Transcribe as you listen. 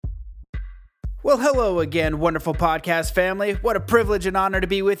Well, hello again, wonderful podcast family. What a privilege and honor to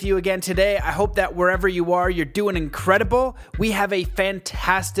be with you again today. I hope that wherever you are, you're doing incredible. We have a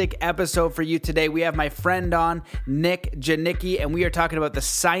fantastic episode for you today. We have my friend on, Nick Janicki, and we are talking about the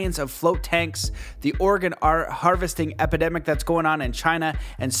science of float tanks, the organ harvesting epidemic that's going on in China,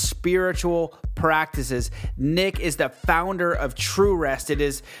 and spiritual practices. Nick is the founder of TrueRest.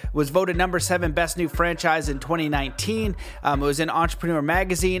 It was voted number 7 best new franchise in 2019. It was in Entrepreneur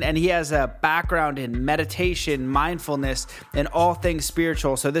Magazine, and he has a background in meditation, mindfulness, and all things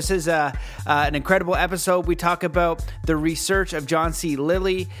spiritual. So this is an incredible episode. We talk about the research of John C.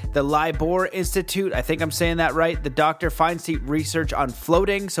 Lilly, the LIBOR Institute, I think I'm saying that right, the Dr. Feinstein research on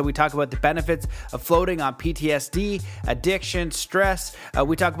floating. So we talk about the benefits of floating on PTSD, addiction, stress.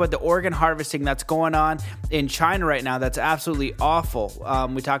 We talk about the organ harvesting that's going on in China right now. That's absolutely awful.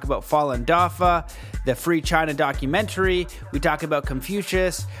 We talk about Falun Dafa, the Free China documentary. We talk about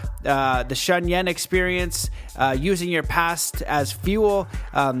Confucius, the Shun Yen experience, using your past as fuel,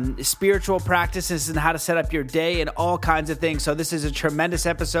 spiritual practices and how to set up your day, and all kinds of things. So this is a tremendous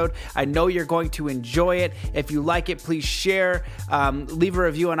episode. I know you're going to enjoy it. If you like it, please share, leave a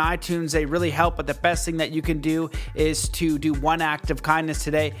review on iTunes. They really help, but the best thing that you can do is to do 1 act of kindness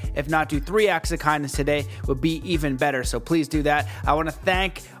today. If not, do 3 acts of kindness today would be even better. So please do that. I want to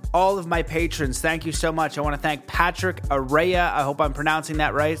thank all of my patrons. Thank you so much. I want to thank Patrick Araya. I hope I'm pronouncing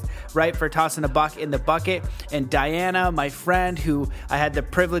that right, for tossing a buck in the bucket. And Diana, my friend, who I had the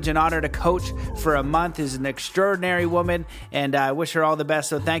privilege and honor to coach for a month, is an extraordinary woman, and I wish her all the best.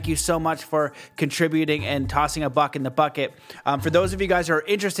 So thank you so much for contributing and tossing a buck in the bucket. For those of you guys who are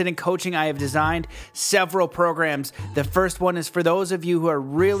interested in coaching, I have designed several programs. The first one is for those of you who are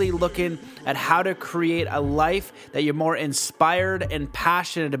really looking at how to create a life that you're more inspired and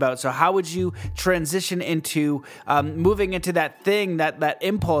passionate about. So how would you transition into moving into that thing, that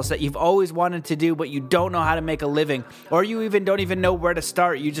impulse that you've always wanted to do, but you don't know how to make a living, or you don't even know where to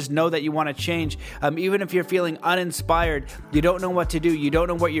start. You just know that you want to change. Even if you're feeling uninspired, you don't know what to do, you don't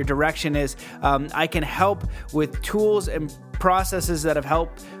know what your direction is. I can help with tools and processes that have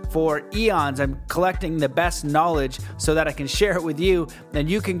helped for eons. I'm collecting the best knowledge so that I can share it with you, and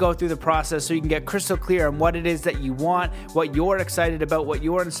you can go through the process so you can get crystal clear on what it is that you want, what you're excited about, what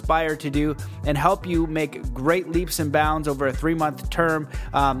you're inspired to do, and help you make great leaps and bounds over a 3-month term.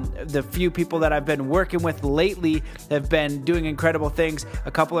 The few people that I've been working with lately have been doing incredible things.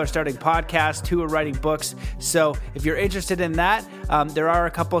 A couple are starting podcasts, 2 are writing books. So if you're interested in that, there are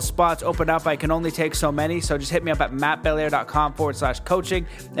a couple spots open up. I can only take so many, so just hit me up at mattbelair.com/coaching,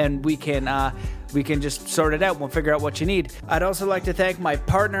 and we can just sort it out. We'll figure out what you need. I'd also like to thank my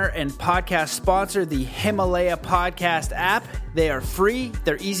partner and podcast sponsor, the Himalaya Podcast app. They are free.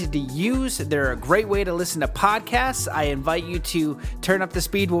 They're easy to use. They're a great way to listen to podcasts. I invite you to turn up the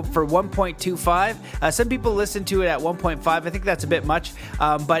speed for 1.25. Some people listen to it at 1.5. I think that's a bit much,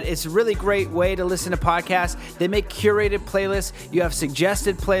 but it's a really great way to listen to podcasts. They make curated playlists. You have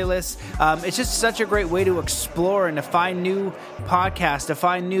suggested playlists. It's just such a great way to explore and to find new podcasts, to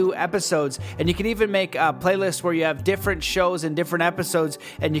find new episodes. And you can even make a playlist where you have different shows and different episodes,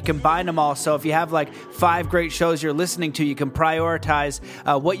 and you combine them all. So if you have like 5 great shows you're listening to, you can prioritize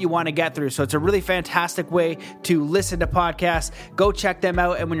what you want to get through. So it's a really fantastic way to listen to podcasts. Go check them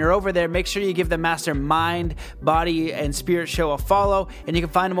out. And when you're over there, make sure you give the Master Mind, Body, and Spirit Show a follow. And you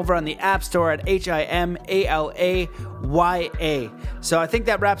can find them over on the App Store at HIMALAYA. So I think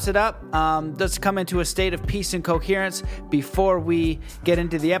that wraps it up. Let's come into a state of peace and coherence before we get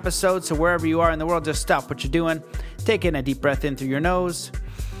into the episode. So wherever you are in the world, just stop what you're doing. Take in a deep breath in through your nose.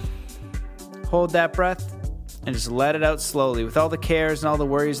 Hold that breath and just let it out slowly with all the cares and all the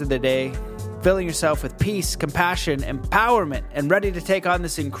worries of the day, filling yourself with peace, compassion, empowerment, and ready to take on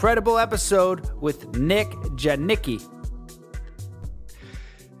this incredible episode with Nick Janicki.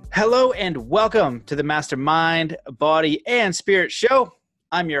 Hello and welcome to the Master Mind, Body, and Spirit Show.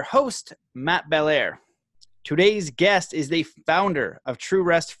 I'm your host, Matt Belair. Today's guest is the founder of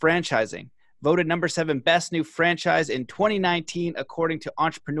TrueRest Franchising, voted number 7 best new franchise in 2019 according to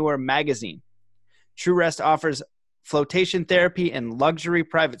Entrepreneur Magazine. TrueRest offers flotation therapy and luxury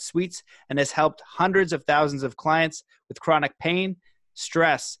private suites and has helped hundreds of thousands of clients with chronic pain,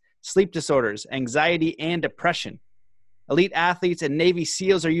 stress, sleep disorders, anxiety, and depression. Elite athletes and Navy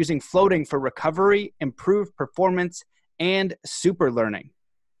SEALs are using floating for recovery, improved performance, and super learning.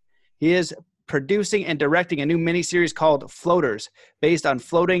 He is producing and directing a new miniseries called Floaters, based on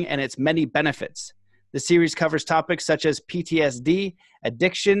floating and its many benefits. The series covers topics such as PTSD,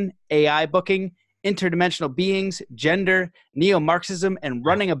 addiction, AI booking, interdimensional beings, gender, neo-Marxism, and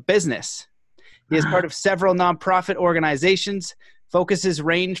running a business. He is part of several nonprofit organizations, Focuses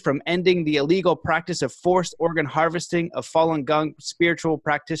range from ending the illegal practice of forced organ harvesting of Falun Gong spiritual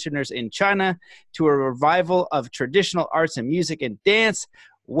practitioners in China to a revival of traditional arts and music and dance.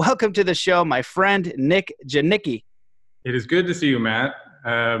 Welcome to the show, my friend, Nick Janicki. It is good to see you, Matt.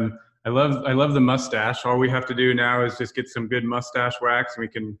 I love the mustache. All we have to do now is just get some good mustache wax, and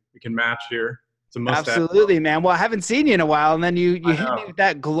we can match here. It's a mustache. Absolutely, man. Well, I haven't seen you in a while, and then you hit me with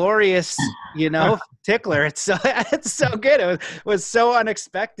that glorious, tickler. It's so good. It was so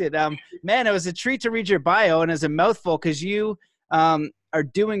unexpected. Man, it was a treat to read your bio, and it was a mouthful because you are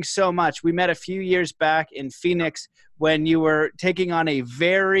doing so much. We met a few years back in Phoenix when you were taking on a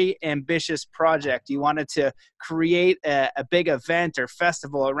very ambitious project. You wanted to create a big event or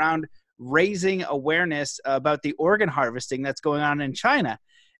festival around raising awareness about the organ harvesting that's going on in China.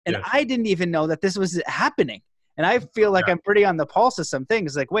 And yes. I didn't even know that this was happening. And I feel like I'm pretty on the pulse of some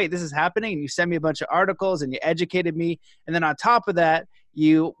things. Like, wait, this is happening. And you sent me a bunch of articles and you educated me. And then on top of that,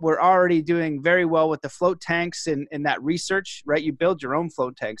 you were already doing very well with the float tanks and that research, right? You build your own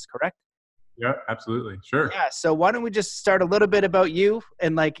float tanks, correct? Yeah, absolutely. Sure. Yeah. So why don't we just start a little bit about you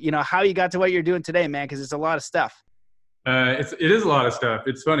and how you got to what you're doing today, man? Because it's a lot of stuff. It is a lot of stuff.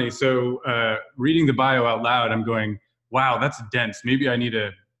 It's funny. So reading the bio out loud, I'm going, wow, that's dense. Maybe I need to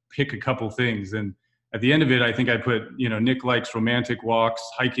pick a couple things. And at the end of it, I think I put, Nick likes romantic walks,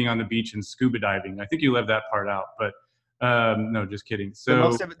 hiking on the beach, and scuba diving. I think you left that part out, but no, just kidding.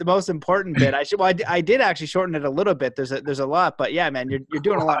 So the most important bit, I did actually shorten it a little bit. There's a lot, but yeah, man, you're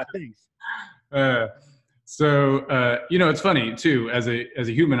doing a lot of things. It's funny too, as a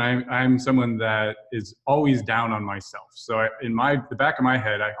human, I'm someone that is always down on myself. So in the back of my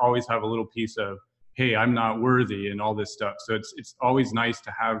head, I always have a little piece of, hey, I'm not worthy and all this stuff. So it's always nice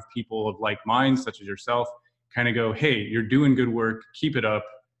to have people of like minds, such as yourself, kind of go, hey, you're doing good work, keep it up,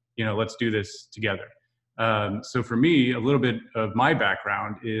 let's do this together. So for me, a little bit of my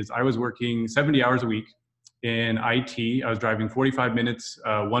background is I was working 70 hours a week in IT. I was driving 45 minutes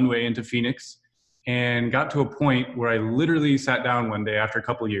one way into Phoenix, and got to a point where I literally sat down one day after a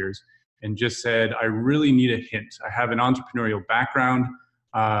couple of years and just said, I really need a hint. I have an entrepreneurial background.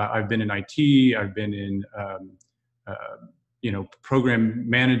 I've been in IT. I've been in, program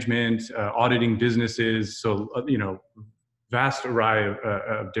management, auditing businesses. So, vast array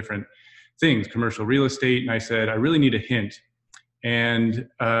of different things, commercial real estate. And I said, I really need a hint. And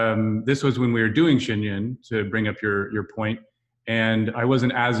this was when we were doing Xinyan, to bring up your point. And I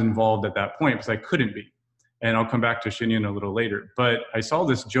wasn't as involved at that point because I couldn't be. And I'll come back to Xinyan a little later. But I saw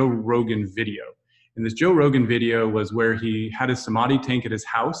this Joe Rogan video. And this Joe Rogan video was where he had a samadhi tank at his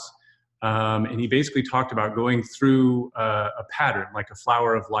house. And he basically talked about going through a pattern, like a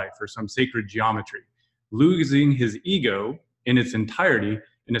flower of life or some sacred geometry, losing his ego in its entirety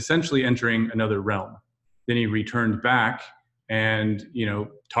and essentially entering another realm. Then he returned back and,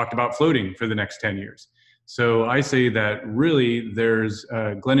 talked about floating for the next 10 years. So I say that really there's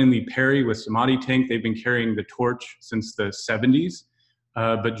Glenn and Lee Perry with Samadhi Tank. They've been carrying the torch since the 70s.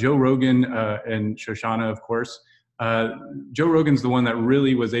 But Joe Rogan and Shoshana, of course, Joe Rogan's the one that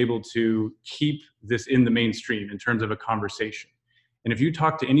really was able to keep this in the mainstream in terms of a conversation. And if you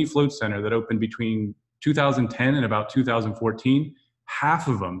talk to any float center that opened between 2010 and about 2014, half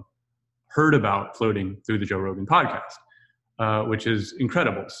of them heard about floating through the Joe Rogan podcast, which is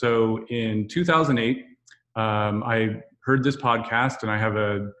incredible. So in 2008, I heard this podcast, and I have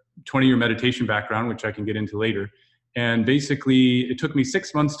a 20-year meditation background, which I can get into later. And basically, it took me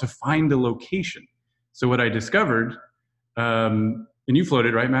 6 months to find a location. So what I discovered, and you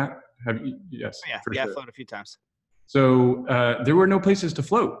floated, right, Matt? Yes. Yeah, sure. I floated a few times. So there were no places to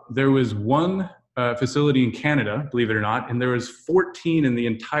float. There was one facility in Canada, believe it or not, and there was 14 in the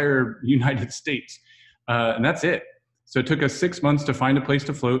entire United States. And that's it. So it took us 6 months to find a place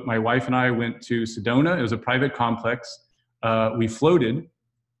to float. My wife and I went to Sedona. It was a private complex. We floated,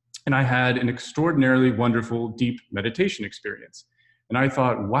 and I had an extraordinarily wonderful, deep meditation experience. And I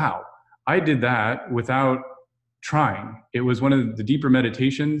thought, wow, I did that without trying. It was one of the deeper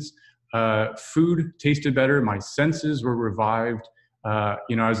meditations. Food tasted better. My senses were revived. I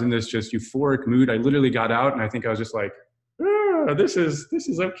was in this just euphoric mood. I literally got out, and I think I was just like, this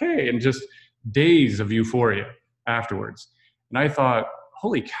is okay. And just days of euphoria afterwards. And I thought,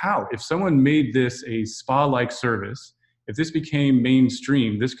 holy cow, if someone made this a spa-like service, if this became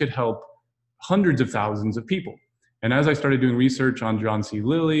mainstream, this could help hundreds of thousands of people. And as I started doing research on John C.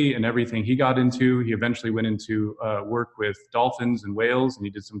 Lilly and everything he got into, he eventually went into work with dolphins and whales, and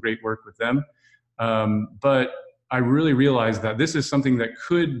he did some great work with them. But I really realized that this is something that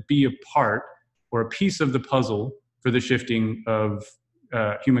could be a part or a piece of the puzzle for the shifting of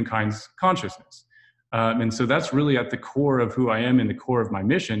humankind's consciousness. And so that's really at the core of who I am and the core of my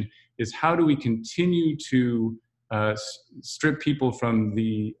mission is how do we continue to strip people from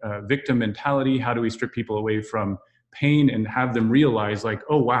the victim mentality? How do we strip people away from pain and have them realize like,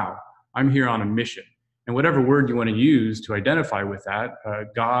 oh, wow, I'm here on a mission. And whatever word you want to use to identify with that,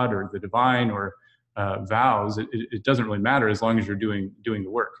 God or the divine or vows, it doesn't really matter as long as you're doing the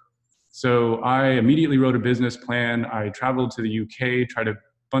work. So I immediately wrote a business plan. I traveled to the UK, tried a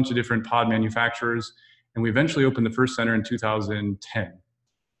bunch of different pod manufacturers, and we eventually opened the first center in 2010.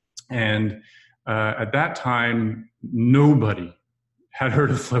 And at that time, nobody had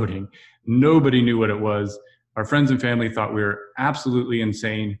heard of floating. Nobody knew what it was. Our friends and family thought we were absolutely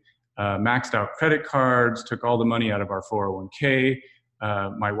insane. Maxed out credit cards, took all the money out of our 401k.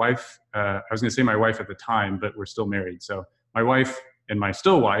 My wife, I was going to say my wife at the time, but we're still married. So my wife and my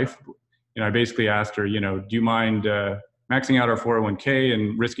still wife, I basically asked her, do you mind maxing out our 401k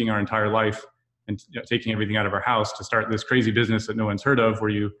and risking our entire life and taking everything out of our house to start this crazy business that no one's heard of where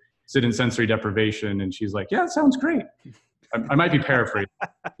you sit in sensory deprivation? And she's like, yeah, it sounds great. I might be paraphrasing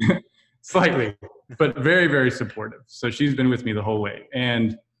slightly, but very, very supportive. So she's been with me the whole way.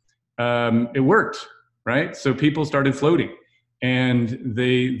 And it worked, right? So people started floating and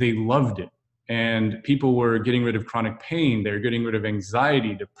they loved it. And people were getting rid of chronic pain. They were getting rid of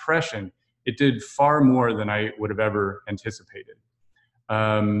anxiety, depression. It did far more than I would have ever anticipated.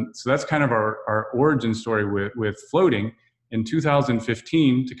 So that's kind of our origin story with floating. In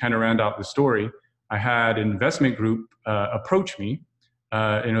 2015, to kind of round out the story, I had an investment group approach me.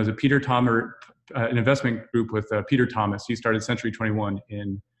 And it was an investment group with Peter Thomas. He started Century 21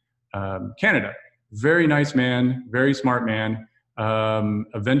 in Canada. Very nice man, very smart man.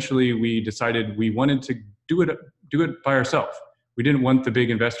 Eventually, we decided we wanted to do it by ourselves. We didn't want the big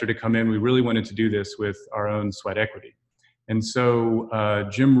investor to come in. We really wanted to do this with our own sweat equity. And so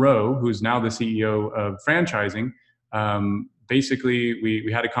Jim Rowe, who's now the CEO of franchising, basically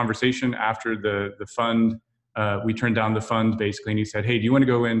we had a conversation after the fund. We turned down the fund basically, and he said, hey, do you want to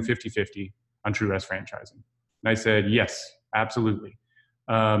go in 50-50 on TrueRest franchising? And I said, yes, absolutely.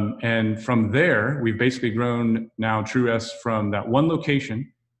 And from there, we've basically grown now TrueRest from that one location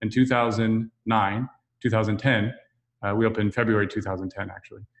in 2009, 2010. We opened February 2010,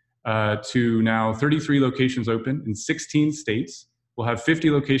 actually, to now 33 locations open in 16 states. We'll have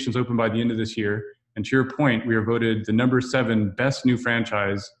 50 locations open by the end of this year. And to your point, we are voted the number 7 best new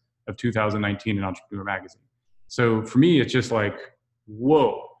franchise of 2019 in Entrepreneur Magazine. So for me, it's just like,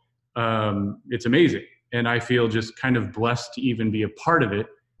 whoa, it's amazing. And I feel just kind of blessed to even be a part of it.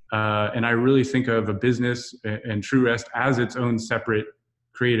 And I really think of a business and TrueRest as its own separate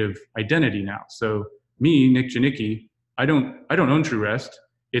creative identity now. So me, Nick Janicki, I don't own TrueRest.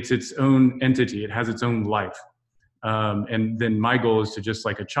 It's its own entity. It has its own life. And then my goal is to just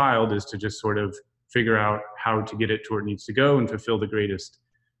like a child is to just sort of figure out how to get it to where it needs to go and fulfill the greatest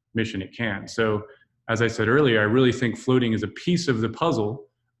mission it can. So as I said earlier, I really think floating is a piece of the puzzle.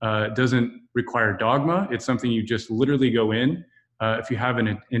 It doesn't require dogma. It's something you just literally go in. If you have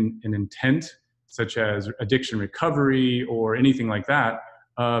an intent, such as addiction recovery or anything like that,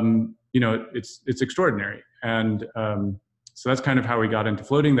 it's extraordinary. And so that's kind of how we got into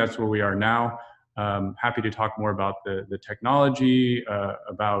floating. That's where we are now. Happy to talk more about the technology,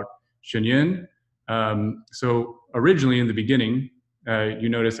 about Shenyun. So originally in the beginning, you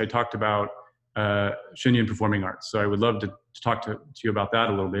notice I talked about Shenyun Performing Arts. So I would love to talk to you about that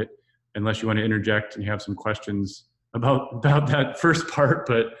a little bit, unless you want to interject and you have some questions about that first part.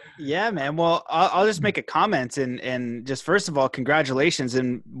 But yeah, man. Well, I'll just make a comment and just first of all, congratulations.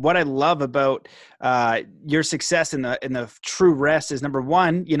 And what I love about your success in the TrueRest is number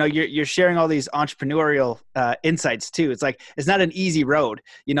one, you're sharing all these entrepreneurial insights too. It's like, it's not an easy road.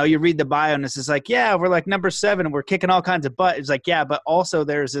 You read the bio and it's just like, yeah, we're like number 7 and we're kicking all kinds of butt. It's like, yeah, but also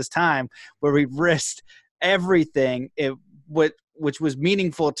there's this time where we've risked everything. Which was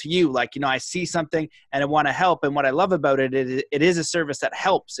meaningful to you. Like, I see something and I want to help. And what I love about it is a service that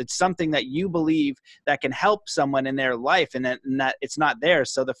helps. It's something that you believe that can help someone in their life and that it's not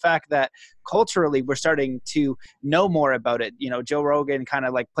theirs. So the fact that culturally we're starting to know more about it, Joe Rogan kind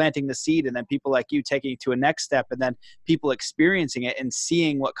of like planting the seed and then people like you taking it to a next step and then people experiencing it and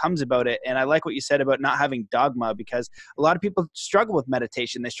seeing what comes about it. And I like what you said about not having dogma, because a lot of people struggle with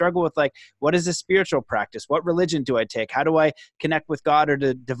meditation. They struggle with like, what is a spiritual practice? What religion do I take? How do I connect with God or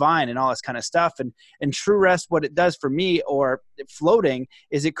the divine and all this kind of stuff? And TrueRest, what it does for me, or floating,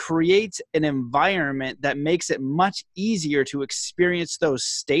 is it creates an environment that makes it much easier to experience those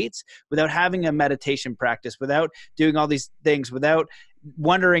states without having a meditation practice, without doing all these things, without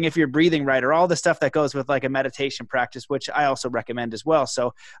wondering if you're breathing right, or all the stuff that goes with like a meditation practice, which I also recommend as well.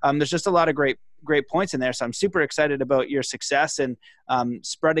 So there's just a lot of great points in there. So I'm super excited about your success and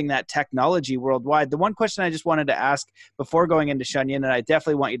spreading that technology worldwide. The one question I just wanted to ask before going into Shunyin, and I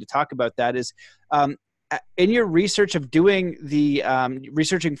definitely want you to talk about that, is in your research of doing the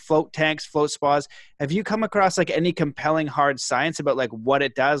researching float tanks, float spas, have you come across like any compelling hard science about like what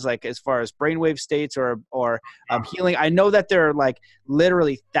it does, like as far as brainwave states or healing? I know that there are like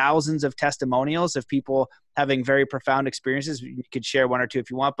literally thousands of testimonials of people having very profound experiences. You could share one or two if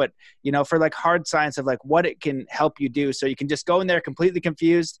you want, but for like hard science of like what it can help you do, so you can just go in there completely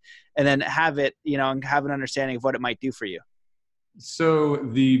confused and then have it, and have an understanding of what it might do for you. So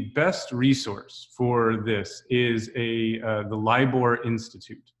the best resource for this is the LIBOR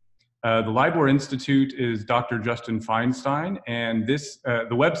Institute. The LIBOR Institute is Dr. Justin Feinstein, and this the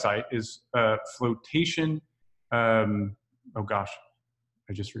website is flotation. Oh gosh,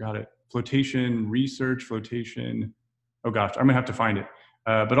 I just forgot it. Flotation research. Flotation. Oh gosh, I'm gonna have to find it.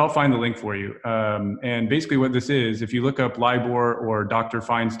 But I'll find the link for you. And basically, what this is, if you look up LIBOR or Dr.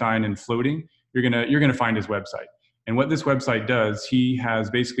 Feinstein and floating, you're gonna find his website. And what this website does, he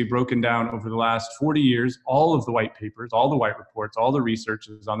has basically broken down over the last 40 years, all of the white papers, all the white reports, all the research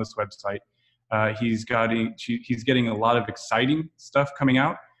is on this website. He's getting a lot of exciting stuff coming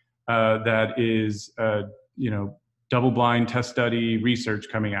out that is, double-blind test study research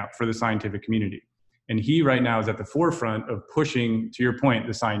coming out for the scientific community. And he right now is at the forefront of pushing, to your point,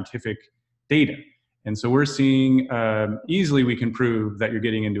 the scientific data. And so we're seeing easily we can prove that you're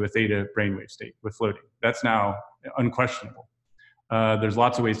getting into a theta brainwave state with floating. That's now unquestionable. There's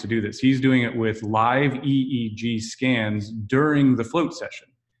lots of ways to do this. He's doing it with live EEG scans during the float session.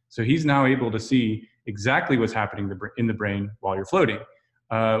 So he's now able to see exactly what's happening in the brain while you're floating.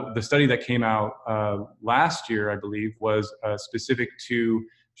 The study that came out last year, I believe, was specific to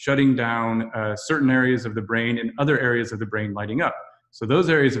shutting down certain areas of the brain and other areas of the brain lighting up. So those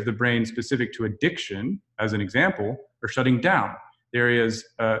areas of the brain specific to addiction, as an example, are shutting down. The areas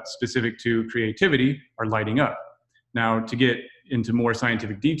specific to creativity are lighting up. Now, to get into more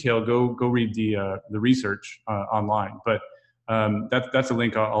scientific detail, go read the research online. But that's a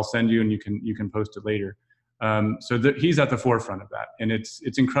link I'll send you, and you can post it later. He's at the forefront of that, and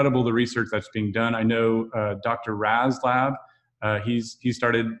it's incredible the research that's being done. I know Dr. Raz Lab. He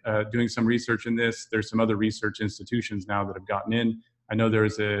started doing some research in this. There's some other research institutions now that have gotten in. I know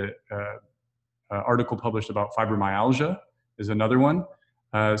there's a article published about fibromyalgia is another one.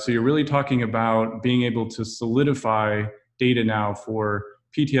 So you're really talking about being able to solidify data now for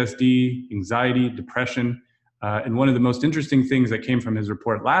PTSD, anxiety, depression. And one of the most interesting things that came from his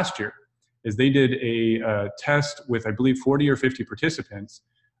report last year is they did a test with, I believe, 40 or 50 participants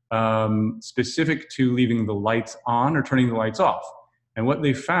specific to leaving the lights on or turning the lights off. And what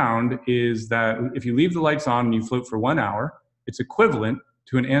they found is that if you leave the lights on and you float for 1 hour, it's equivalent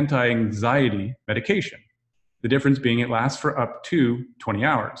to an anti-anxiety medication. The difference being it lasts for up to 20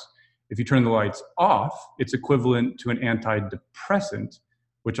 hours. If you turn the lights off, it's equivalent to an antidepressant,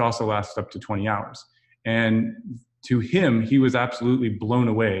 which also lasts up to 20 hours. And to him, he was absolutely blown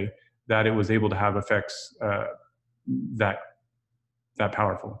away that it was able to have effects that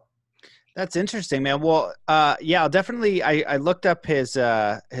powerful. That's interesting, man. Well, yeah, I'll definitely. I looked up his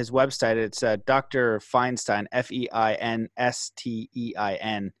website. It's Dr. Feinstein, Feinstein.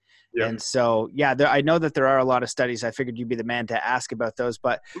 Yep. And so, yeah, I know that there are a lot of studies. I figured you'd be the man to ask about those.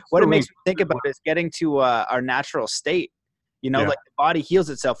 But what it makes me think about is getting to our natural state. Like the body heals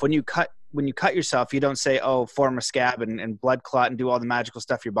itself. When you cut yourself, you don't say, oh, form a scab and blood clot and do all the magical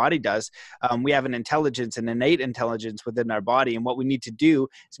stuff your body does. We have an innate intelligence within our body. And what we need to do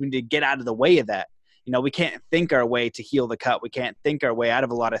is we need to get out of the way of that. We can't think our way to heal the cut. We can't think our way out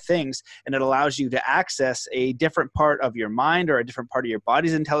of a lot of things. And it allows you to access a different part of your mind or a different part of your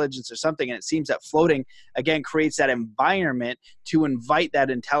body's intelligence or something. And it seems that floating, again, creates that environment to invite that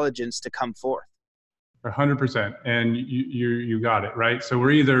intelligence to come forth. 100%. And you got it, right? So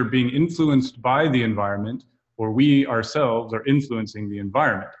we're either being influenced by the environment or we ourselves are influencing the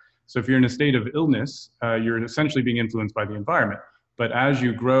environment. So if you're in a state of illness, you're essentially being influenced by the environment. But as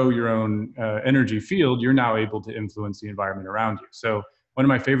you grow your own energy field, you're now able to influence the environment around you. So one of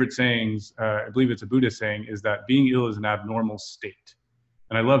my favorite sayings, I believe it's a Buddhist saying, is that being ill is an abnormal state.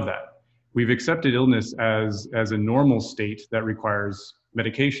 And I love that. We've accepted illness as a normal state that requires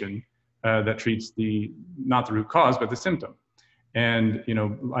medication that treats not the root cause, but the symptom. And,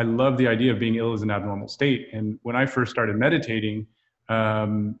 I love the idea of being ill as an abnormal state. And when I first started meditating,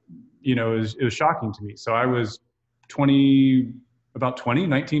 it was shocking to me. So I was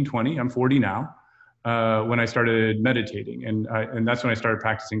 19, 20, I'm 40 now. when I started meditating, and that's when I started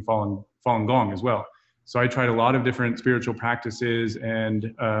practicing Falun Gong as well. So I tried a lot of different spiritual practices,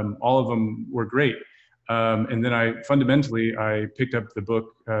 and all of them were great. And then I picked up the book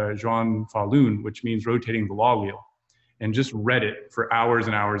Zhuan Fa Lun, which means rotating the law wheel, and just read it for hours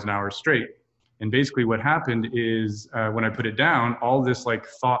and hours and hours straight. And basically what happened is when I put it down, all this like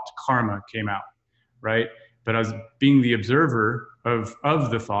thought karma came out, right? But I was being the observer of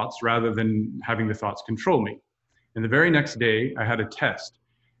the thoughts rather than having the thoughts control me. And the very next day I had a test.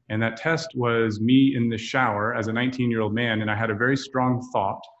 And that test was me in the shower as a 19-year-old man. And I had a very strong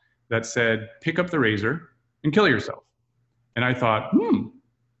thought that said, pick up the razor and kill yourself. And I thought,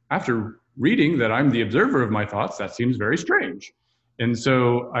 after reading that I'm the observer of my thoughts, that seems very strange. And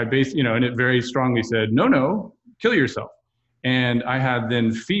so I and it very strongly said, no, kill yourself. And I had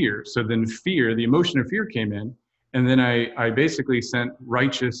then fear. So then the emotion of fear came in. And then I basically sent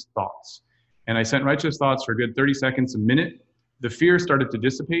righteous thoughts. And I sent righteous thoughts for a good 30 seconds, a minute. The fear started to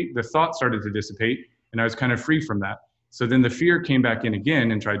dissipate. The thought started to dissipate. And I was kind of free from that. So then the fear came back in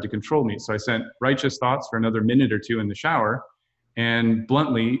again and tried to control me. So I sent righteous thoughts for another minute or two in the shower. And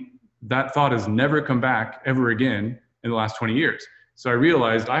bluntly, that thought has never come back ever again in the last 20 years. So I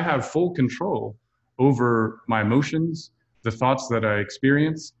realized I have full control over my emotions, the thoughts that I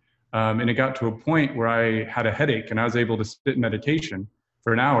experience. And it got to a point where I had a headache and I was able to sit in meditation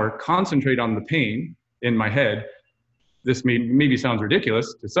for an hour, concentrate on the pain in my head. This maybe sounds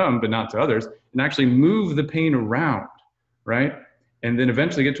ridiculous to some, but not to others, and actually move the pain around, right? And then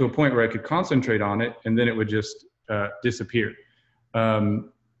eventually get to a point where I could concentrate on it and then it would just disappear.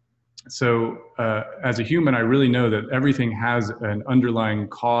 So as a human, I really know that everything has an underlying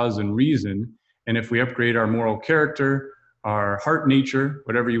cause and reason. And if we upgrade our moral character, our heart nature,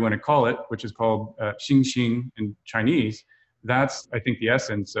 whatever you want to call it, which is called xingxing in Chinese, that's, I think, the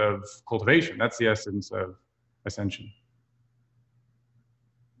essence of cultivation. That's the essence of ascension.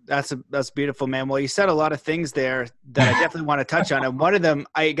 That's beautiful, man. Well, you said a lot of things there that I definitely want to touch on. And one of them,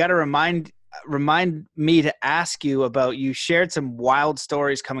 I got to remind me to ask you about. You shared some wild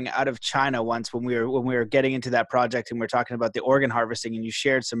stories coming out of China once when we were getting into that project and we were talking about the organ harvesting, and you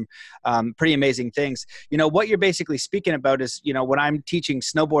shared some pretty amazing things. What you're basically speaking about is, when I'm teaching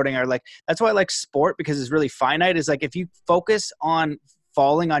snowboarding, or like, that's why I like sport, because it's really finite, is like, if you focus on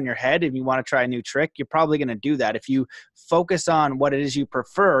falling on your head and you want to try a new trick, you're probably going to do that. If you focus on what it is you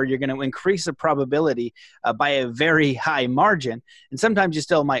prefer, you're going to increase the probability by a very high margin. And sometimes you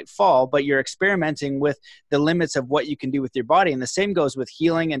still might fall, but you're experimenting with the limits of what you can do with your body. And the same goes with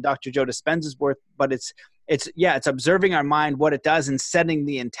healing and Dr. Joe Dispenza's work, but it's observing our mind, what it does, and setting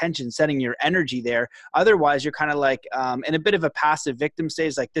the intention, setting your energy there. Otherwise, you're kind of like in a bit of a passive victim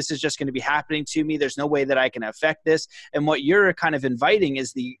stage, like, this is just going to be happening to me. There's no way that I can affect this. And what you're kind of inviting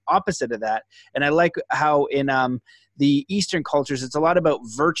is the opposite of that. And I like how in the Eastern cultures, it's a lot about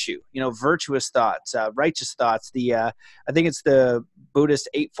virtue, virtuous thoughts, righteous thoughts. I think it's the Buddhist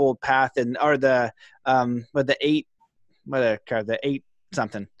eightfold path, or the eight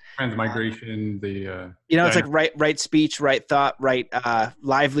something. Transmigration, it's like right speech, right thought, right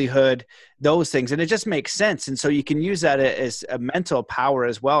livelihood, those things. And it just makes sense. And so you can use that as a mental power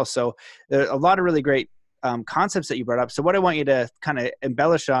as well. So there are a lot of really great concepts that you brought up. So what I want you to kind of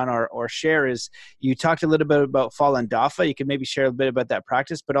embellish on or share is, you talked a little bit about Falun Dafa. You could maybe share a bit about that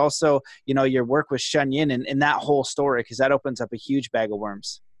practice, but also, your work with Shen Yin and that whole story, because that opens up a huge bag of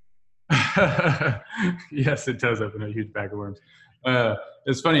worms. Yes, it does open a huge bag of worms.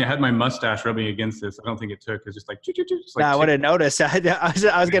 It's funny. I had my mustache rubbing against this. I don't think it took. It's just like, I would have noticed.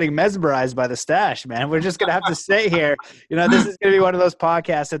 I was getting mesmerized by the stash, man. We're just going to have to stay here. This is going to be one of those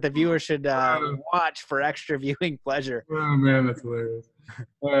podcasts that the viewer should watch for extra viewing pleasure. Oh man, that's hilarious.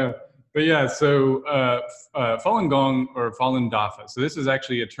 But yeah, so Falun Gong or Falun Dafa. So this is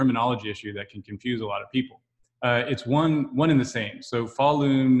actually a terminology issue that can confuse a lot of people. It's one and the same. So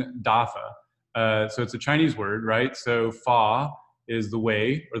Falun Dafa. So it's a Chinese word, right? So Fa is the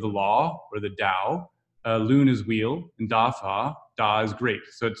way or the law or the Tao. Lun is wheel, and Da is great.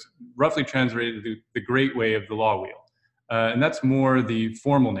 So it's roughly translated the great way of the law wheel. And that's more the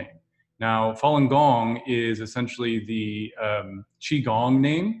formal name. Now, Falun Gong is essentially the Qigong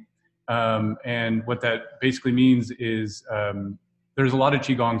name. And what that basically means is there's a lot of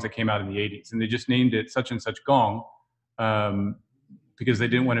Qigongs that came out in the 80s, and they just named it such and such Gong because they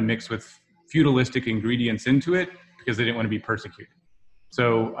didn't want to mix with feudalistic ingredients into it, because they didn't want to be persecuted.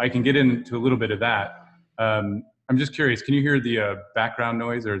 So I can get into a little bit of that. I'm just curious, can you hear the background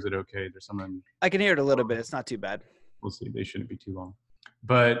noise, or is it okay? There's someone. I can hear it a little bit. It's not too bad. We'll see. They shouldn't be too long.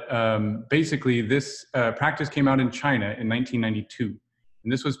 But basically, this practice came out in China in 1992.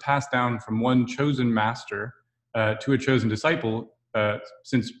 And this was passed down from one chosen master to a chosen disciple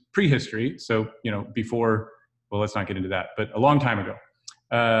since prehistory. So, before, well, let's not get into that, but a long time ago.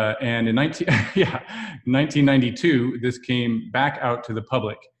 And in 1992, this came back out to the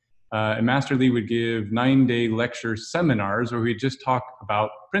public. And Master Li would give 9-day lecture seminars where we'd just talk about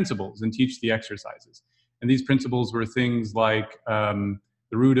principles and teach the exercises. And these principles were things like the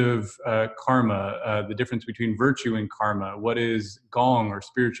root of karma, the difference between virtue and karma, what is gong or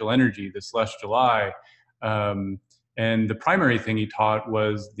spiritual energy, the celestial eye. And the primary thing he taught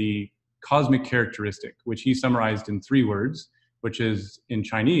was the cosmic characteristic, which he summarized in 3 words, which is in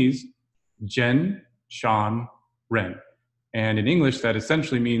Chinese, Zhen, Shan, Ren. And in English, that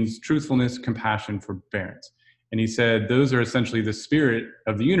essentially means truthfulness, compassion, forbearance. And he said, those are essentially the spirit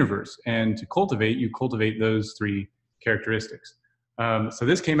of the universe. And to cultivate, you cultivate those 3 characteristics. So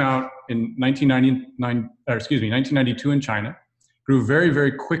this came out in 1992 in China, grew very,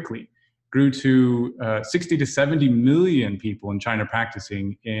 very quickly, grew to 60 to 70 million people in China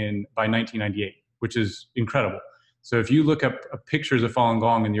practicing by 1998, which is incredible. So if you look up pictures of Falun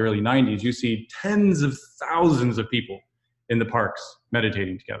Gong in the early 90s, you see tens of thousands of people in the parks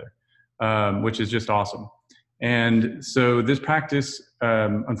meditating together, which is just awesome. And so this practice,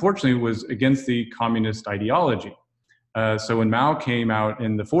 unfortunately, was against the communist ideology. So when Mao came out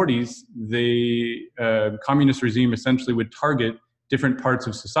in the 40s, the communist regime essentially would target different parts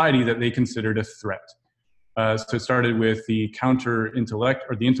of society that they considered a threat. So it started with the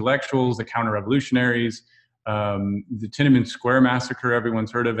the intellectuals, the counter-revolutionaries, the Tiananmen Square massacre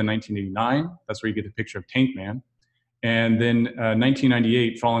everyone's heard of in 1989. That's where you get the picture of Tank Man. And then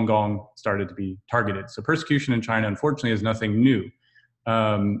 1998, Falun Gong started to be targeted. So persecution in China, unfortunately, is nothing new.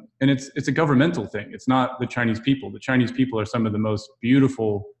 And it's a governmental thing. It's not the Chinese people. The Chinese people are some of the most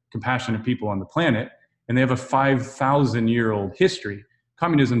beautiful, compassionate people on the planet, and they have a 5,000-year-old history.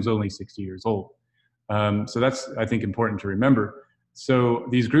 Communism's only 60 years old. So that's, I think, important to remember. So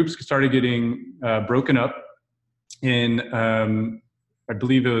these groups started getting broken up in, I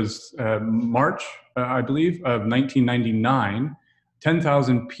believe it was March, of 1999.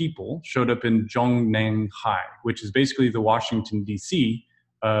 10,000 people showed up in Zhongnanhai, which is basically the Washington, D.C.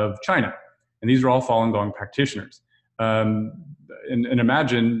 of China. And these are all Falun Gong practitioners. And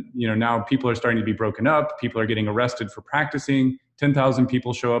imagine, now people are starting to be broken up. People are getting arrested for practicing. 10,000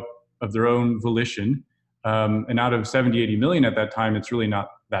 people show up of their own volition. And out of 70, 80 million at that time, it's really not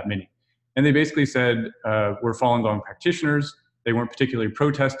that many. And they basically said, we're Falun Gong practitioners. They weren't particularly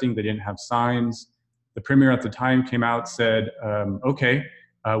protesting. They didn't have signs. The premier at the time came out, said, okay,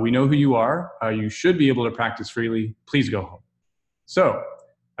 we know who you are. You should be able to practice freely. Please go home. So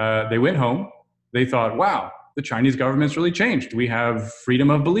they went home. They thought, wow, the Chinese government's really changed. We have freedom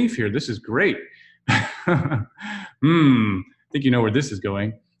of belief here. This is great. I think you know where this is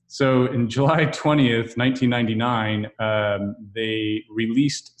going. So in July 20th, 1999, they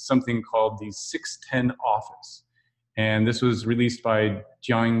released something called the 610 Office. And this was released by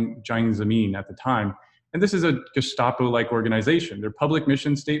Jiang Zemin at the time. And this is a Gestapo-like organization. Their public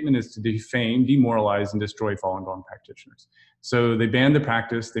mission statement is to defame, demoralize, and destroy Falun Gong practitioners. So they banned the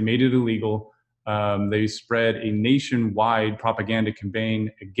practice. They made it illegal. They spread a nationwide propaganda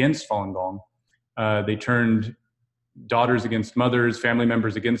campaign against Falun Gong. They turned daughters against mothers, family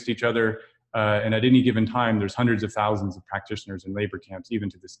members against each other. And at any given time, there's hundreds of thousands of practitioners in labor camps, even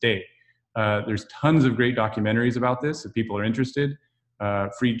to this day. There's tons of great documentaries about this if people are interested.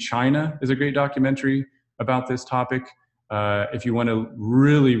 Free China is a great documentary about this topic. If you want to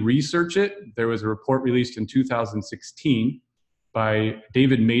really research it, there was a report released in 2016 by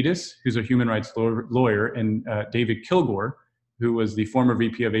David Matus, who's a human rights lawyer, and David Kilgore, who was the former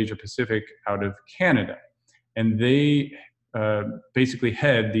VP of Asia Pacific out of Canada. And they basically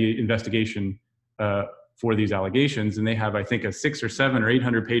head the investigation for these allegations. And they have, I think, a 600 or 700 or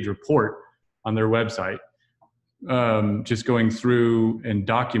 800 page report on their website, just going through and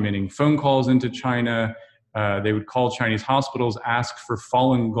documenting phone calls into China. They would call Chinese hospitals, ask for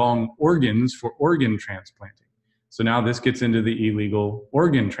Falun Gong organs for organ transplanting. So now this gets into the illegal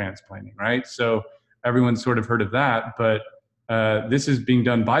organ transplanting, right? So everyone's sort of heard of that, but this is being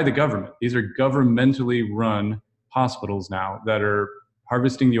done by the government. These are governmentally run hospitals now that are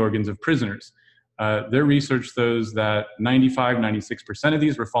harvesting the organs of prisoners. Their research shows that 95, 96% of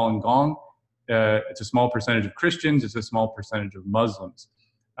these were Falun Gong. It's a small percentage of Christians. It's a small percentage of Muslims.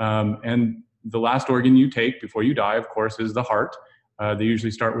 And the last organ you take before you die, of course, is the heart. They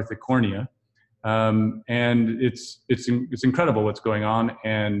usually start with the cornea. And it's incredible what's going on.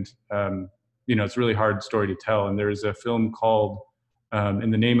 And, it's a really hard story to tell. And there's a film called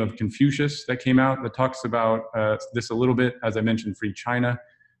In the Name of Confucius that came out that talks about this a little bit. As I mentioned, Free China,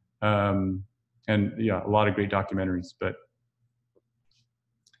 and yeah, a lot of great documentaries. But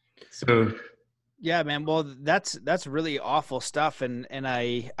so. Yeah, man. Well, that's really awful stuff. And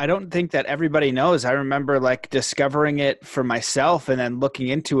I don't think that everybody knows. I remember like discovering it for myself and then looking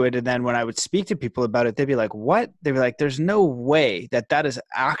into it. And then when I would speak to people about it, they'd be like, what? They'd be like, there's no way that is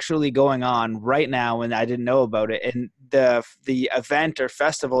actually going on right now. And I didn't know about it. And the event or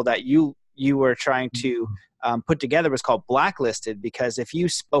festival that you were trying to put together was called Blacklisted, because if you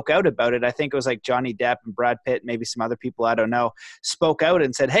spoke out about it, I think it was like Johnny Depp and Brad Pitt, maybe some other people, I don't know, spoke out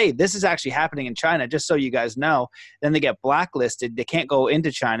and said, hey, this is actually happening in China, just so you guys know. Then they get blacklisted. They can't go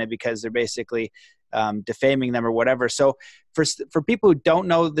into China because they're basically defaming them or whatever. So for people who don't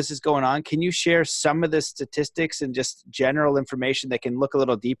know this is going on, can you share some of the statistics and just general information that can look a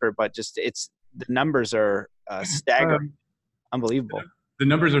little deeper, but just the numbers are staggering, unbelievable. The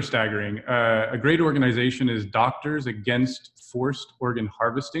numbers are staggering. A great organization is Doctors Against Forced Organ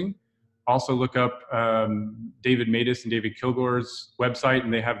Harvesting. Also look up David Matas and David Kilgore's website,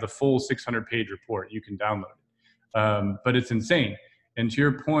 and they have the full 600-page report. You can download it. But it's insane. And to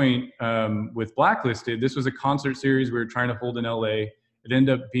your point, with Blacklisted, this was a concert series we were trying to hold in LA. It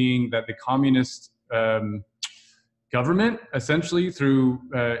ended up being that the communist government, essentially through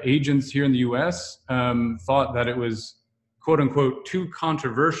agents here in the US, thought that it was quote unquote too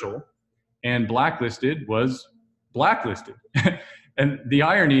controversial, and Blacklisted was blacklisted. And the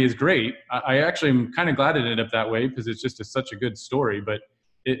irony is great. I actually am kind of glad it ended up that way, because it's just such a good story. But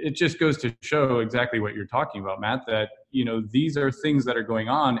it just goes to show exactly what you're talking about, Matt, that, you know, these are things that are going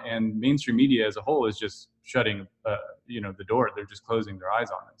on, and mainstream media as a whole is just shutting, the door. They're just closing their eyes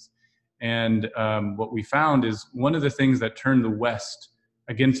on this. And what we found is one of the things that turned the West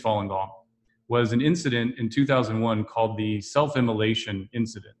against Falun Gong was an incident in 2001 called the self-immolation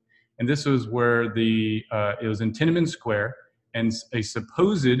incident. And this was where it was in Tiananmen Square, and a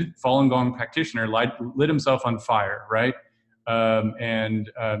supposed Falun Gong practitioner lit himself on fire, right?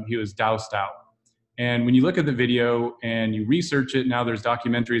 He was doused out. And when you look at the video and you research it, now there's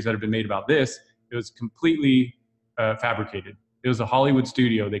documentaries that have been made about this, it was completely fabricated. It was a Hollywood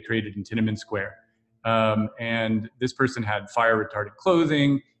studio they created in Tiananmen Square. And this person had fire-retardant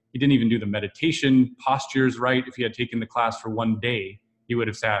clothing. He didn't even do the meditation postures right. If he had taken the class for one day, he would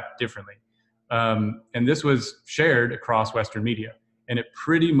have sat differently. And this was shared across Western media. And it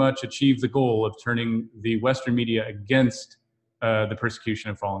pretty much achieved the goal of turning the Western media against the persecution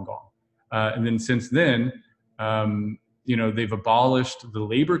of Falun Gong. And then since then, they've abolished the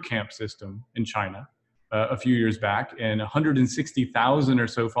labor camp system in China a few years back, and 160,000 or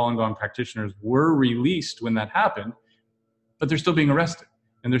so Falun Gong practitioners were released when that happened, but they're still being arrested.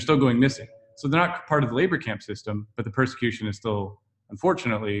 And they're still going missing. So they're not part of the labor camp system, but the persecution is still,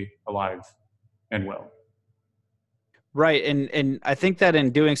 unfortunately, alive and well. Right. And I think that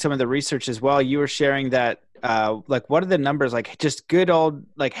in doing some of the research as well, you were sharing that, what are the numbers? Like, just good old,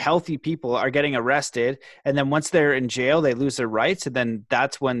 like, healthy people are getting arrested. And then once they're in jail, they lose their rights. And then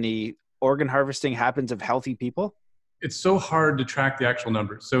that's when the organ harvesting happens of healthy people. It's so hard to track the actual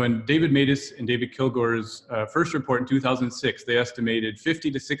numbers. So in David Matas and David Kilgore's first report in 2006, they estimated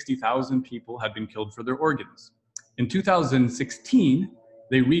 50 to 60,000 people had been killed for their organs. In 2016,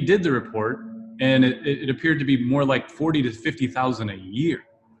 they redid the report, and it appeared to be more like 40 to 50,000 a year.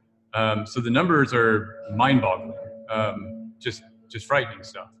 So the numbers are mind-boggling, just frightening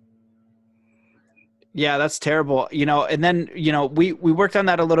stuff. Yeah, that's terrible. And then, we worked on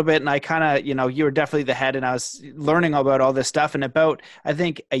that a little bit, and I kind of, you were definitely the head, and I was learning about all this stuff. And about, I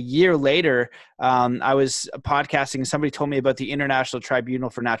think a year later, I was podcasting, and somebody told me about the International Tribunal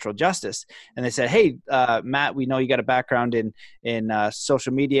for Natural Justice. And they said, hey, Matt, we know you got a background in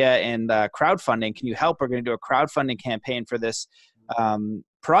social media and crowdfunding. Can you help? We're going to do a crowdfunding campaign for this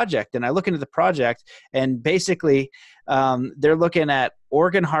project. And I look into the project, and basically they're looking at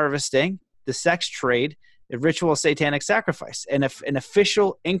organ harvesting, the sex trade, the ritual satanic sacrifice. And if an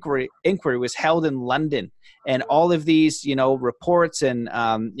official inquiry was held in London, and all of these, reports and,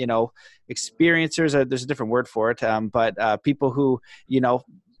 experiencers, there's a different word for it, but people who,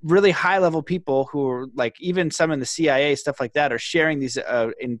 really high level people who are like, even some in the CIA, stuff like that, are sharing these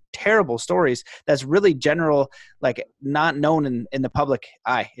in terrible stories that's really general, like not known in the public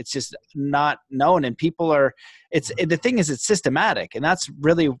eye. It's just not known. And people are, the thing is, it's systematic. And that's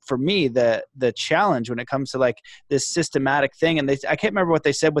really, for me, the challenge when it comes to like this systematic thing. And I can't remember what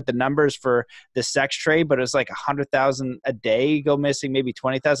they said with the numbers for the sex trade, but it was like 100,000 a day go missing, maybe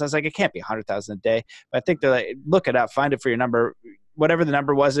 20,000. I was like, it can't be 100,000 a day. But I think they're like, look it up, find it for your number. Whatever the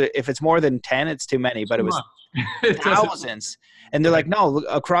number was, if it's more than 10, it's too many, but it was thousands. And they're like, no, look,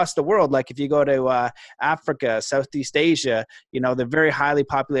 across the world, like if you go to Africa, Southeast Asia, they're very highly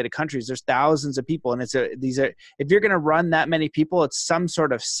populated countries. There's thousands of people. And if you're going to run that many people, it's some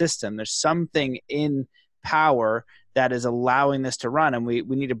sort of system. There's something in power that is allowing this to run. And we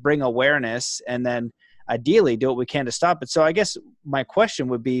need to bring awareness and then ideally do what we can to stop it. So I guess my question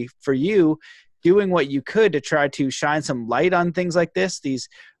would be for you, doing what you could to try to shine some light on things like this, these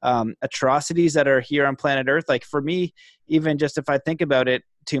atrocities that are here on planet Earth. Like for me, even just if I think about it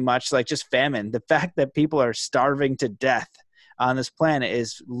too much, like just famine, the fact that people are starving to death on this planet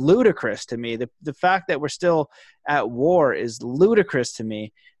is ludicrous to me. The fact that we're still at war is ludicrous to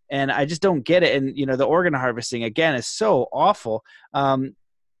me. And I just don't get it. And, the organ harvesting, again, is so awful. What's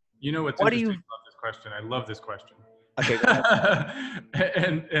interesting about this question? I love this question. Okay.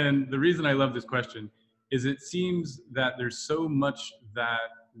 and the reason I love this question is it seems that there's so much that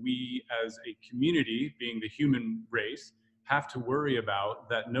we as a community, being the human race, have to worry about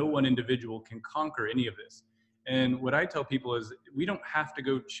that no one individual can conquer any of this. And what I tell people is we don't have to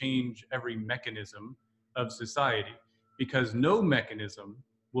go change every mechanism of society, because no mechanism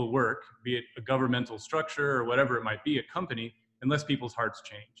will work, be it a governmental structure or whatever it might be, a company, unless people's hearts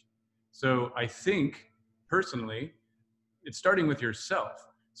change. So I think personally, it's starting with yourself.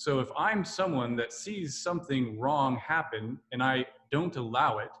 So if I'm someone that sees something wrong happen and I don't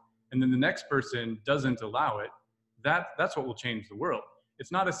allow it, and then the next person doesn't allow it, that's what will change the world.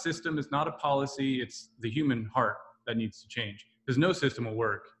 It's not a system, it's not a policy, it's the human heart that needs to change. Because no system will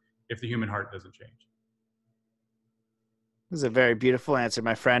work if the human heart doesn't change. This is a very beautiful answer,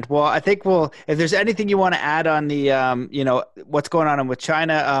 my friend. Well, I think if there's anything you want to add on the, what's going on with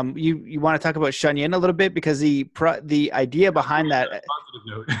China, you want to talk about Shenzhen a little bit, because the idea behind that.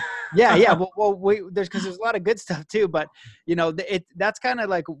 Positive note. Yeah. Well, because there's a lot of good stuff too, but that's kind of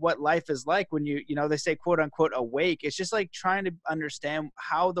like what life is like when they say quote unquote awake. It's just like trying to understand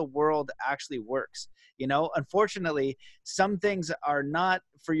how the world actually works. Unfortunately, some things are not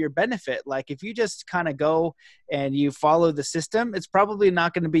for your benefit. Like if you just kind of go and you follow the system, it's probably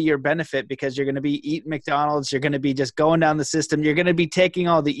not going to be your benefit, because you're going to be eating McDonald's. You're going to be just going down the system. You're going to be taking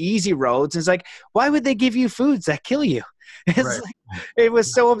all the easy roads. It's like, why would they give you foods that kill you? It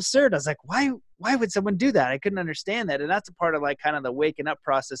was so absurd. I was like, why would someone do that? I couldn't understand that. And that's a part of like kind of the waking up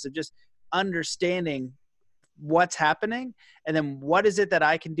process of just understanding what's happening, and then what is it that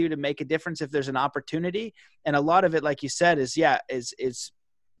I can do to make a difference if there's an opportunity. And a lot of it, like you said, is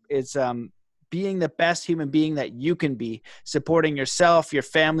being the best human being that you can be, supporting yourself, your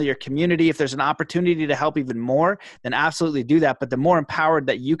family, your community. If there's an opportunity to help even more, then absolutely do that. But the more empowered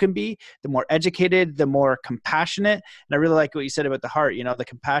that you can be, the more educated, the more compassionate. And I really like what you said about the heart, the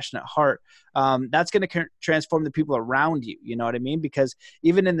compassionate heart. That's going to transform the people around you. You know what I mean? Because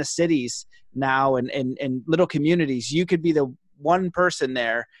even in the cities now and little communities, you could be the one person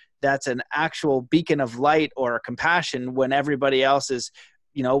there that's an actual beacon of light or compassion when everybody else is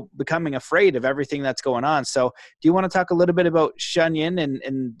becoming afraid of everything that's going on. So do you want to talk a little bit about Shenzhen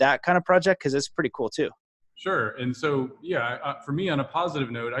and that kind of project? Because it's pretty cool too. Sure. And so, for me, on a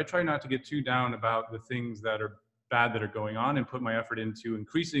positive note, I try not to get too down about the things that are bad that are going on, and put my effort into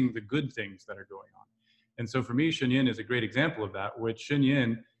increasing the good things that are going on. And so for me, Shenzhen is a great example of that. With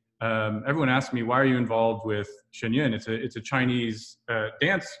Shenzhen, everyone asks me, why are you involved with Shenzhen? It's a Chinese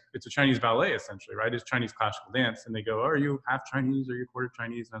dance. It's a Chinese ballet, essentially, right? It's Chinese classical dance. And they go, are you half Chinese? Are you quarter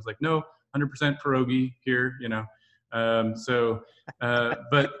Chinese? And I was like, no, 100% pierogi here,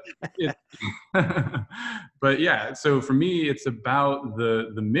 but yeah, so for me, it's about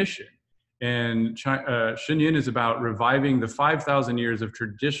the mission. And Shenzhen is about reviving the 5,000 years of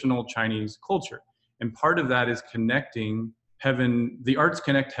traditional Chinese culture. And part of that is connecting heaven. The arts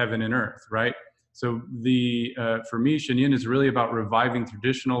connect heaven and earth, right? So for me, Shenzhen is really about reviving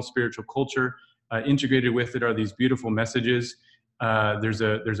traditional spiritual culture. Integrated with it are these beautiful messages. There's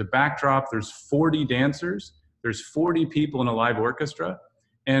a backdrop. There's 40 dancers. There's 40 people in a live orchestra.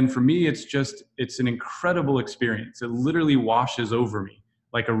 And for me, it's an incredible experience. It literally washes over me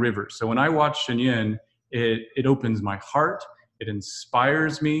like a river. So when I watch Shenzhen, it opens my heart. It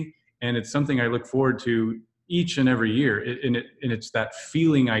inspires me. And it's something I look forward to each and every year. And it's that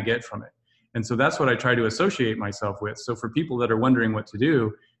feeling I get from it. And so that's what I try to associate myself with. So for people that are wondering what to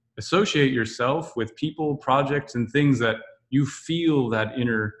do, associate yourself with people, projects, and things that you feel that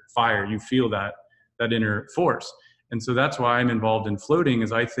inner fire, you feel that inner force. And so that's why I'm involved in floating,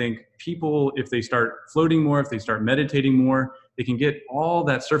 is I think people, if they start floating more, if they start meditating more, they can get all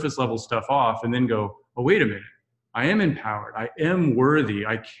that surface level stuff off and then go, oh, wait a minute, I am empowered. I am worthy.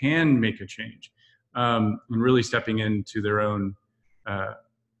 I can make a change. And really stepping into their own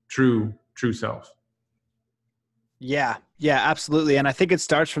true self. Yeah, yeah, absolutely. And I think it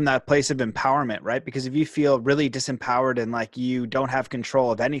starts from that place of empowerment, right? Because if you feel really disempowered and like you don't have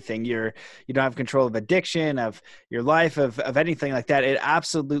control of anything, you don't have control of addiction, of your life, of anything like that, it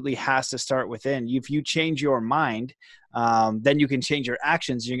absolutely has to start within. If you change your mind, then you can change your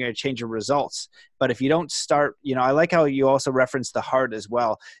actions, you're going to change your results. But if you don't start, I like how you also reference the heart as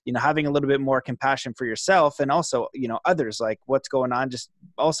well, having a little bit more compassion for yourself and also, others, like what's going on, just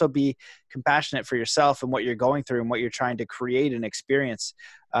also be compassionate for yourself and what you're going through and what you're trying to create and experience.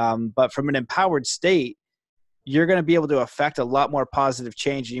 But from an empowered state, you're going to be able to affect a lot more positive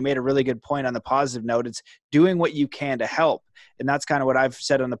change. And you made a really good point on the positive note. It's doing what you can to help. And that's kind of what I've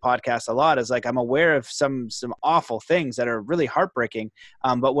said on the podcast a lot, is like, I'm aware of some awful things that are really heartbreaking.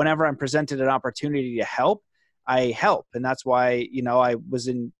 But whenever I'm presented an opportunity to help, I help. And that's why, I was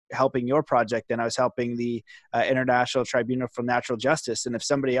in helping your project and I was helping the International Tribunal for Natural Justice. And if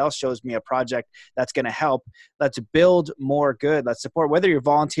somebody else shows me a project that's going to help, let's build more good. Let's support, whether you're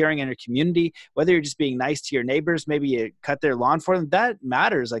volunteering in your community, whether you're just being nice to your neighbors, maybe you cut their lawn for them, that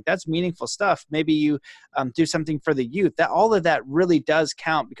matters. Like, that's meaningful stuff. Maybe you do something for the youth. That all of that really does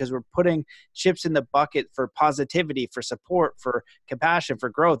count, because we're putting chips in the bucket for positivity, for support, for compassion, for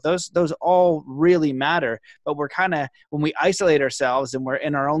growth. Those all really matter. But we're kind of, when we isolate ourselves and we're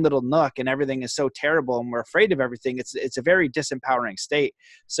in our own little nook and everything is so terrible and we're afraid of everything, it's a very disempowering state.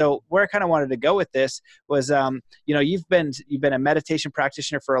 So where I kind of wanted to go with this was, you've been a meditation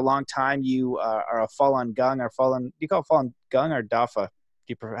practitioner for a long time. You are a Falun Gong, or do you call it Falun Gong or Dafa?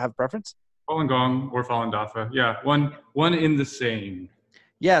 Do you have a preference? Falun Gong or Falun Dafa. Yeah. One in the same.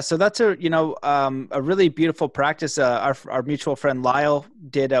 Yeah, so that's a really beautiful practice. Our mutual friend Lyle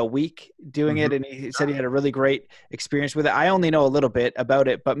did a week doing it, and he said he had a really great experience with it. I only know a little bit about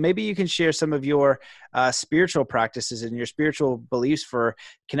it, but maybe you can share some of your spiritual practices and your spiritual beliefs for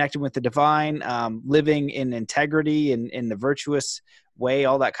connecting with the divine, living in integrity and in the virtuous way,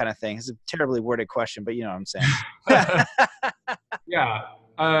 all that kind of thing. It's a terribly worded question, but you know what I'm saying. Yeah.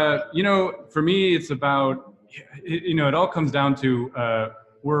 For me, it's about, it all comes down to,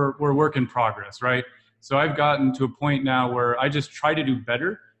 we're work in progress, right? So I've gotten to a point now where I just try to do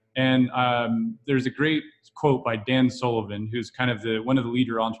better. And there's a great quote by Dan Sullivan, who's kind of one of the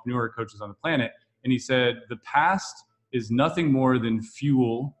leader entrepreneur coaches on the planet. And he said, the past is nothing more than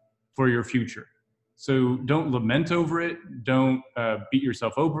fuel for your future. So don't lament over it. Don't beat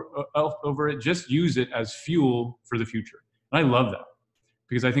yourself over it. Just use it as fuel for the future. And I love that,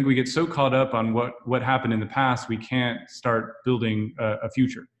 because I think we get so caught up on what happened in the past, we can't start building a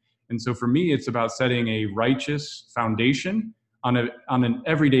future. And so for me, it's about setting a righteous foundation on an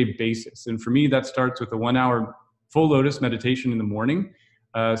everyday basis. And for me, that starts with a 1 hour full lotus meditation in the morning.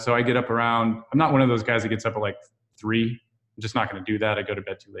 So I get up around, I'm not one of those guys that gets up at like 3. I'm just not going to do that. I go to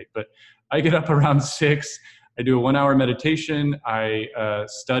bed too late. But I get up around 6. I do a 1 hour meditation. I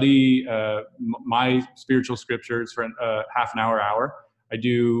study my spiritual scriptures for half an hour. I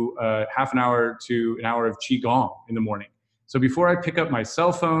do half an hour to an hour of Qigong in the morning. So before I pick up my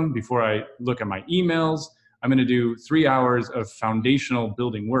cell phone, before I look at my emails, I'm going to do 3 hours of foundational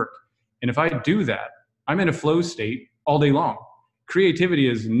building work. And if I do that, I'm in a flow state all day long. Creativity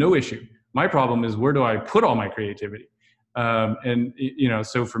is no issue. My problem is, where do I put all my creativity?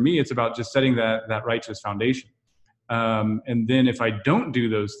 So for me, it's about just setting that righteous foundation. And then if I don't do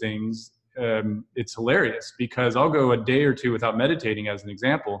those things, it's hilarious, because I'll go a day or two without meditating, as an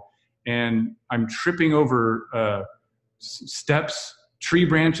example, and I'm tripping over steps, tree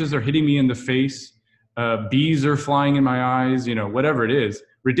branches are hitting me in the face, bees are flying in my eyes, whatever it is,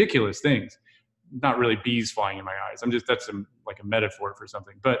 ridiculous things. Not really bees flying in my eyes. That's like a metaphor for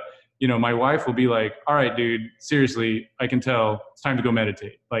something. But, my wife will be like, all right, dude, seriously, I can tell it's time to go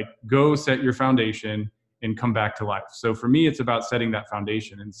meditate. Like, go set your foundation and come back to life. So for me, it's about setting that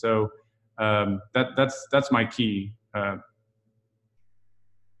foundation. And so that's my key.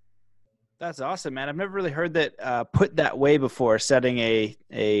 That's awesome, man. I've never really heard that put that way before, setting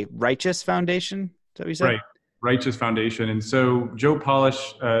a righteous foundation. Is that what you said? Right. Righteous foundation. And so Joe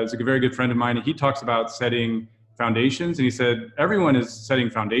Polish is a very good friend of mine, and he talks about setting foundations. And he said, everyone is setting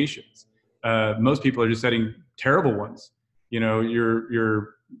foundations. Most people are just setting terrible ones. You're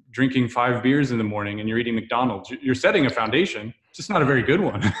drinking 5 beers in the morning and you're eating McDonald's. You're setting a foundation, just not a very good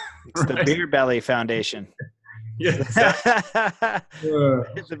one. It's right? The beer belly foundation. Yeah, exactly.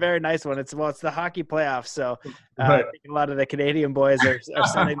 It's a very nice one. It's the hockey playoffs, so I Right. think a lot of the Canadian boys are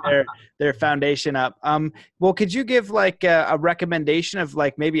setting their foundation up. Well, could you give like a recommendation of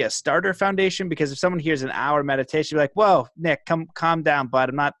like maybe a starter foundation? Because if someone hears an hour meditation, be like, "Whoa, Nick, calm down, bud.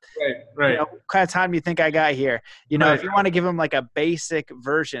 I'm not." Right. What kind of time do you think I got here? Right. If you want to give them like a basic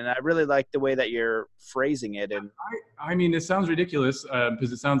version, I really like the way that you're phrasing it. And I mean, it sounds ridiculous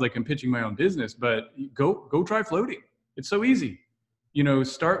because it sounds like I'm pitching my own business, but go try floating. It's so easy.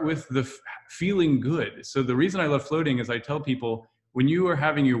 Start with the feeling good. So the reason I love floating is I tell people when you are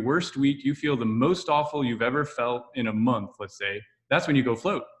having your worst week, you feel the most awful you've ever felt in a month, let's say, that's when you go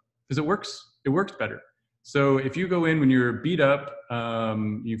float because it works better. So if you go in when you're beat up,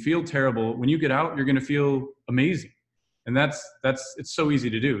 you feel terrible, when you get out, you're going to feel amazing. And it's so easy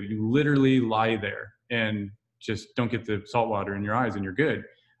to do. You literally lie there and just don't get the salt water in your eyes and you're good.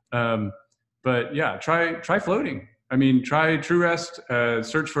 But yeah, try floating. I mean, try TrueRest,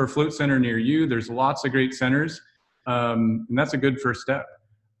 search for a float center near you. There's lots of great centers. And that's a good first step.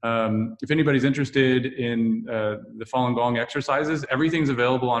 If anybody's interested in the Falun Gong exercises, everything's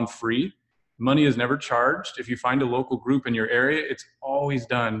available on free. Money is never charged. If you find a local group in your area, it's always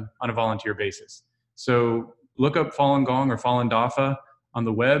done on a volunteer basis. So look up Falun Gong or Falun Dafa on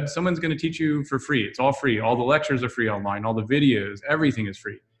the web. Someone's going to teach you for free. It's all free. All the lectures are free online. All the videos, everything is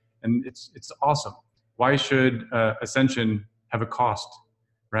free. And it's awesome. Why should Ascension have a cost,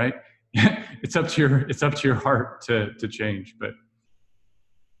 right? It's up to your heart to change. But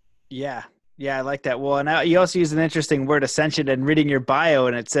yeah, I like that. Well, and you also used an interesting word, ascension, and reading your bio,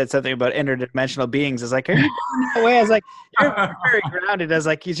 and it said something about interdimensional beings. I was like, are you going that way? I was like, you're very grounded. I was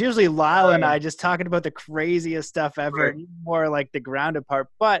like, he's usually Lyle and I just talking about the craziest stuff ever, and more like the grounded part.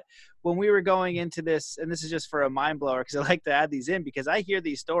 But when we were going into this, and this is just for a mind blower, because I like to add these in because I hear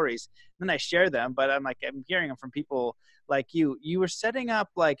these stories, and then I share them, but I'm hearing them from people like you. You were setting up,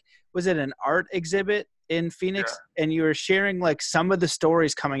 like, was it an art exhibit in Phoenix? Yeah. And you were sharing like some of the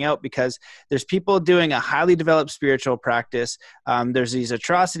stories coming out because there's people doing a highly developed spiritual practice. There's these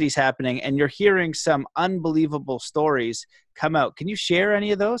atrocities happening and you're hearing some unbelievable stories come out. Can you share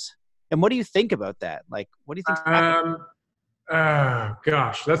any of those? And what do you think about that? Like, what do you think?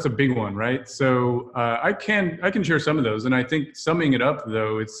 Gosh, that's a big one, right? So I can share some of those. And I think summing it up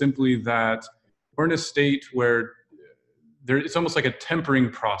though, it's simply that we're in a state where it's almost like a tempering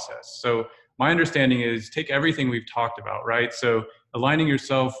process. So my understanding is take everything we've talked about, right? So aligning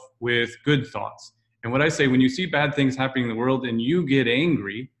yourself with good thoughts. And what I say, when you see bad things happening in the world and you get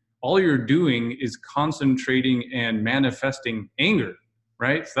angry, all you're doing is concentrating and manifesting anger,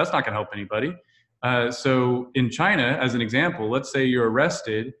 right? So that's not going to help anybody. So in China, as an example, let's say you're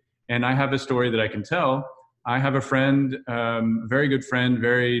arrested and I have a story that I can tell. I have a friend, very good friend,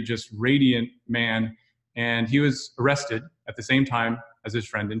 very just radiant man, and he was arrested at the same time as his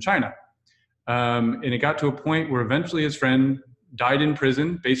friend in China. And it got to a point where eventually his friend died in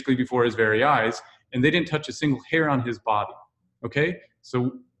prison, basically before his very eyes, and they didn't touch a single hair on his body. Okay,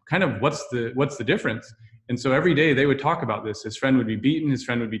 so kind of what's the difference? And so every day they would talk about this. His friend would be beaten, his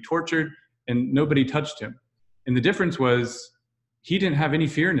friend would be tortured, and nobody touched him. And the difference was he didn't have any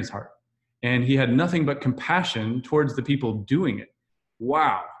fear in his heart, and he had nothing but compassion towards the people doing it.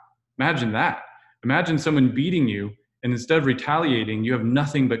 Wow, imagine that. Imagine someone beating you, and instead of retaliating, you have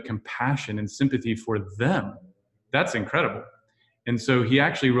nothing but compassion and sympathy for them. That's incredible. And so he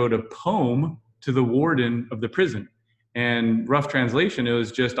actually wrote a poem to the warden of the prison. And rough translation, it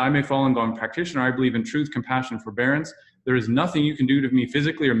was just, I'm a Falun Gong practitioner. I believe in truth, compassion, forbearance. There is nothing you can do to me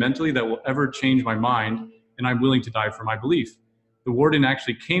physically or mentally that will ever change my mind, and I'm willing to die for my belief. The warden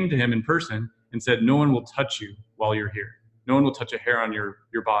actually came to him in person and said, no one will touch you while you're here. No one will touch a hair on your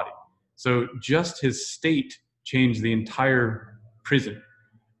body. So just his state changed the entire prison.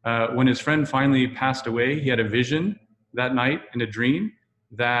 When his friend finally passed away, he had a vision that night in a dream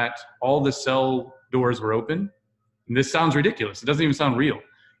that all the cell doors were open. And this sounds ridiculous. It doesn't even sound real.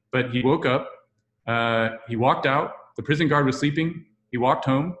 But he woke up, he walked out, the prison guard was sleeping, he walked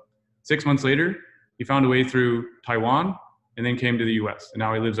home. 6 months later, he found a way through Taiwan and then came to the US. And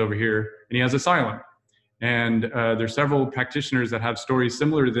now he lives over here and he has asylum. And there's several practitioners that have stories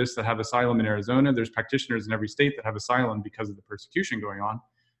similar to this that have asylum in Arizona. There's practitioners in every state that have asylum because of the persecution going on.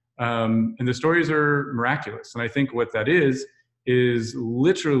 And the stories are miraculous. And I think what that is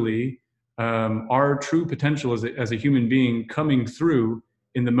literally our true potential as a human being coming through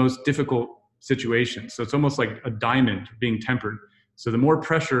in the most difficult situations. So it's almost like a diamond being tempered. So the more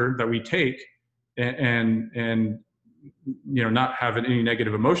pressure that we take and not have any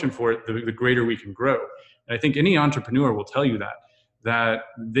negative emotion for it, the greater we can grow. And I think any entrepreneur will tell you that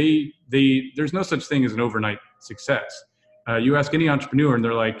there's no such thing as an overnight success. You ask any entrepreneur and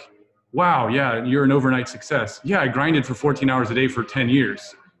they're like, wow, yeah, you're an overnight success. Yeah, I grinded for 14 hours a day for 10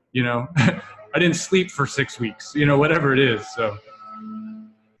 years, you know, I didn't sleep for 6 weeks, you know, whatever it is. So.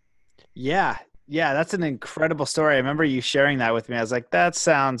 Yeah. Yeah. That's an incredible story. I remember you sharing that with me. I was like, that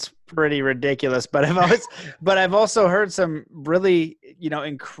sounds pretty ridiculous, but I've also heard some really,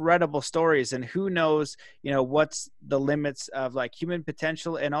 incredible stories, and who knows, what's the limits of like human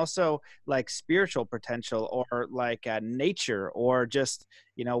potential and also like spiritual potential, or like nature, or just,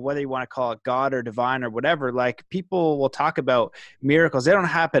 whether you want to call it God or divine or whatever. Like, people will talk about miracles. They don't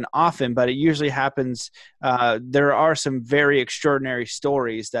happen often, but it usually happens. There are some very extraordinary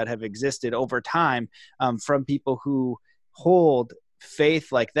stories that have existed over time from people who hold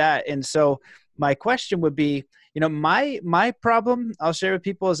faith like that. And so my question would be, my problem I'll share with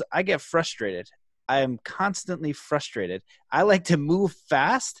people is I get frustrated. I am constantly frustrated. I like to move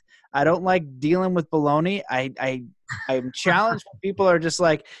fast. I don't like dealing with baloney. I'm challenged when people are just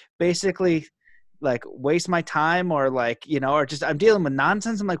like basically like waste my time, or like, or just I'm dealing with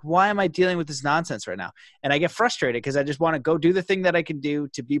nonsense. I'm like, why am I dealing with this nonsense right now? And I get frustrated because I just want to go do the thing that I can do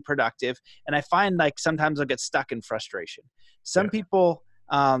to be productive. And I find like sometimes I'll get stuck in frustration. Some people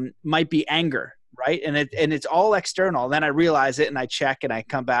might be anger, right? And it's all external. Then I realize it and I check and I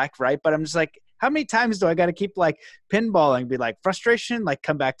come back, right? But I'm just like, how many times do I got to keep like pinballing, be like frustration, like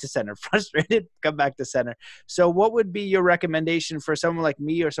come back to center, frustrated, come back to center. So what would be your recommendation for someone like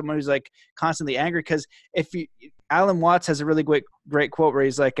me, or someone who's like constantly angry? Because Alan Watts has a really great quote where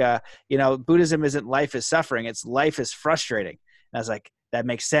he's like, Buddhism isn't life is suffering, it's life is frustrating. And I was like, that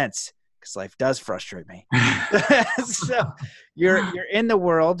makes sense, because life does frustrate me. So you're in the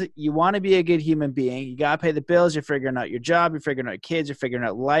world, you want to be a good human being, you got to pay the bills, you're figuring out your job, you're figuring out your kids, you're figuring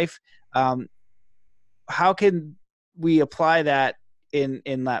out life. How can we apply that in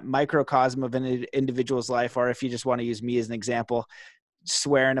that microcosm of an individual's life? Or if you just want to use me as an example,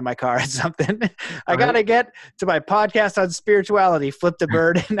 swearing in my car at something, I got to get to my podcast on spirituality, flip the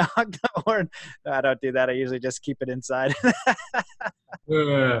bird and knock the horn. No, I don't do that. I usually just keep it inside.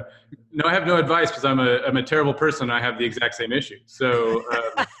 No, I have no advice, because I'm a terrible person. I have the exact same issue. So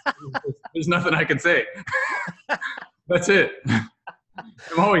there's nothing I can say. That's it.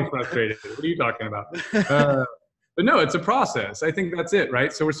 I'm always frustrated. What are you talking about? But no, it's a process. I think that's it,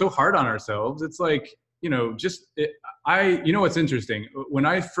 right? So we're so hard on ourselves. It's like, what's interesting? When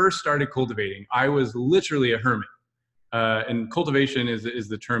I first started cultivating, I was literally a hermit. And cultivation is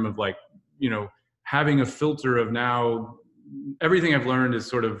the term of like, having a filter of now everything I've learned is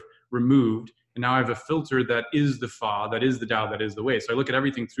sort of removed. And now I have a filter that is the Fa, that is the Tao, that is the way. So I look at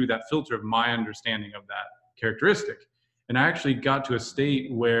everything through that filter of my understanding of that characteristic. And I actually got to a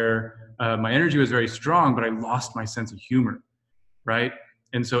state where my energy was very strong, but I lost my sense of humor, right?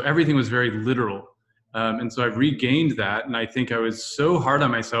 And so everything was very literal. And so I've regained that. And I think I was so hard on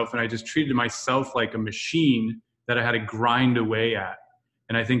myself, and I just treated myself like a machine that I had to grind away at.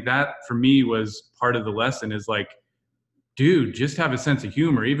 And I think that for me was part of the lesson, is like, dude, just have a sense of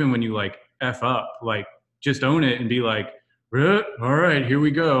humor. Even when you like F up, like just own it and be like, all right, here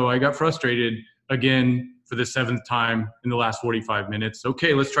we go. I got frustrated again for the 7th time in the last 45 minutes.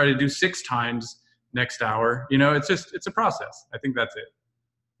 Okay, let's try to do 6 times next hour. It's a process. I think that's it.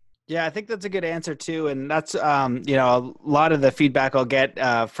 Yeah, I think that's a good answer too. And that's, a lot of the feedback I'll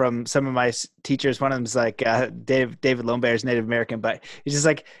get from some of my teachers. One of them is like David Lombear is Native American, but he's just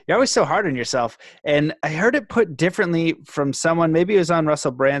like, you're always so hard on yourself. And I heard it put differently from someone, maybe it was on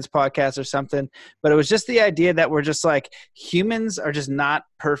Russell Brand's podcast or something, but it was just the idea that we're just like, humans are just not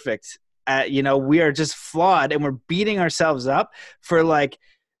perfect. We are just flawed, and we're beating ourselves up for like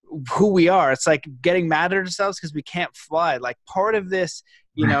who we are. It's like getting mad at ourselves because we can't fly. Like part of this,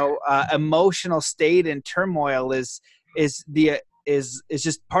 emotional state and turmoil is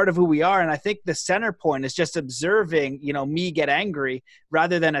just part of who we are. And I think the center point is just observing, me get angry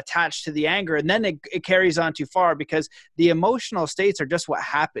rather than attached to the anger. And then it carries on too far, because the emotional states are just what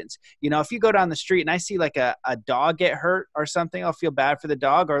happens. If you go down the street and I see like a dog get hurt or something, I'll feel bad for the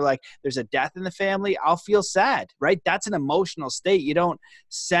dog, or like there's a death in the family, I'll feel sad, right? That's an emotional state. You don't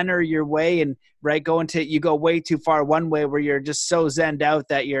center your way and you go way too far one way where you're just so zenned out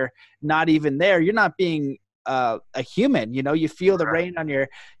that you're not even there. You're not being a human. You feel the rain on your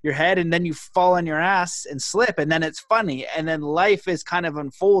head, and then you fall on your ass and slip, and then it's funny, and then life is kind of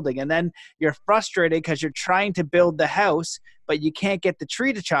unfolding, and then you're frustrated because you're trying to build the house, but you can't get the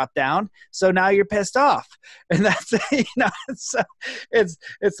tree to chop down. So now you're pissed off. And that's,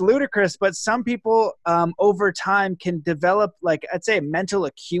 it's ludicrous, but some people over time can develop, like, I'd say, mental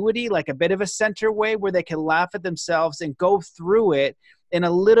acuity, like a bit of a center way where they can laugh at themselves and go through it in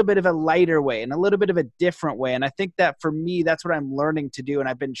a little bit of a lighter way, in a little bit of a different way. And I think that for me, that's what I'm learning to do. And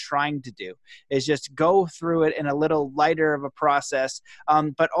I've been trying to do is just go through it in a little lighter of a process.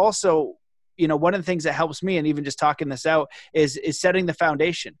 But also, one of the things that helps me, and even just talking this out, is setting the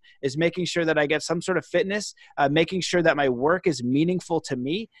foundation, is making sure that I get some sort of fitness, making sure that my work is meaningful to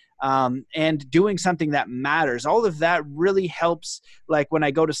me, and doing something that matters. All of that really helps, like when I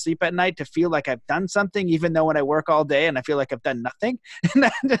go to sleep at night, to feel like I've done something, even though when I work all day and I feel like I've done nothing. And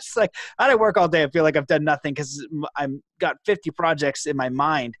I'm just like, I don't work all day, I feel like I've done nothing because I've got 50 projects in my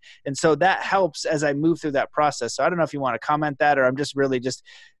mind. And so that helps as I move through that process. So I don't know if you want to comment that, or I'm just really just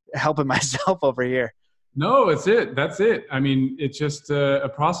helping myself over here. No, it's it. That's it. I mean, it's just a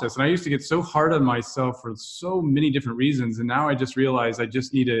process. And I used to get so hard on myself for so many different reasons. And now I just realize I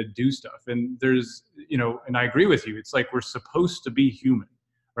just need to do stuff. And there's, and I agree with you. It's like, we're supposed to be human,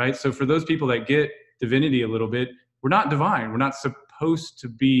 right? So for those people that get divinity a little bit, we're not divine. We're not supposed to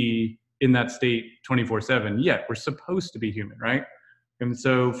be in that state 24/7 yet. We're supposed to be human, right? And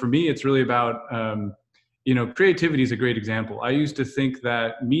so for me, it's really about, creativity is a great example. I used to think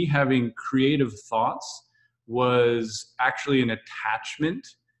that me having creative thoughts was actually an attachment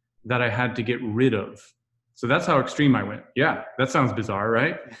that I had to get rid of. So that's how extreme I went. Yeah, that sounds bizarre,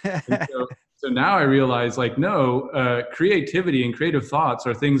 right? So now I realize, like, no, creativity and creative thoughts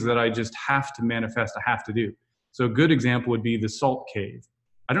are things that I just have to manifest, I have to do. So a good example would be the Salt Cave.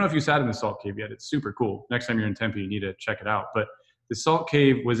 I don't know if you sat in the Salt Cave yet. It's super cool. Next time you're in Tempe, you need to check it out. But the Salt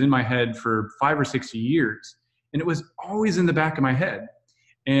Cave was in my head for 5 or 6 years, and it was always in the back of my head.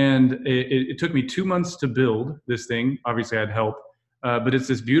 And it took me 2 months to build this thing. Obviously, I had help, but it's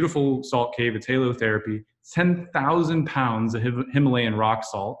this beautiful salt cave. It's halotherapy, 10,000 pounds of Himalayan rock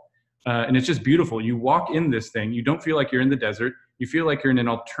salt. And it's just beautiful. You walk in this thing, you don't feel like you're in the desert. You feel like you're in an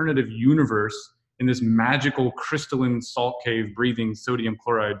alternative universe in this magical crystalline salt cave, breathing sodium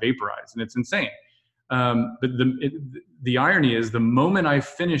chloride vaporized. And it's insane. But the irony is, the moment I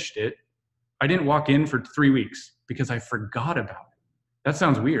finished it, I didn't walk in for 3 weeks because I forgot about it. That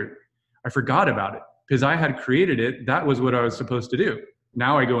sounds weird. I forgot about it because I had created it. That was what I was supposed to do.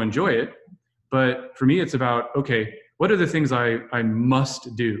 Now I go enjoy it. But for me, it's about, okay, what are the things I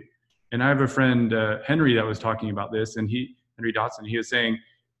must do? And I have a friend, Henry, that was talking about this, and Henry Dotson, he was saying,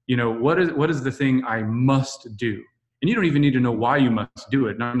 what is the thing I must do? And you don't even need to know why you must do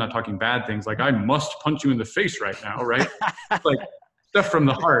it. And I'm not talking bad things like, I must punch you in the face right now, right? Like stuff from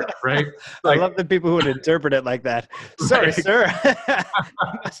the heart, right? Like, I love the people who would interpret it like that. Sorry, right. Sir.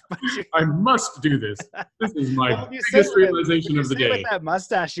 I must do this. This is my biggest realization of the day. With that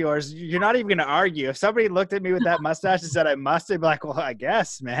mustache of yours, you're not even going to argue. If somebody looked at me with that mustache and said, I must, I'd be like, well, I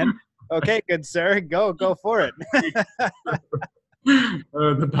guess, man. Okay, good sir. Go for it.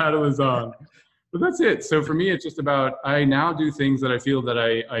 The battle is on. But that's it. So for me, it's just about, I now do things that I feel that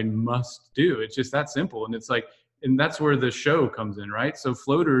I must do. It's just that simple. And it's like, and that's where the show comes in, right? So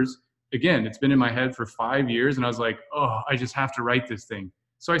Floaters, again, it's been in my head for 5 years. And I was like, oh, I just have to write this thing.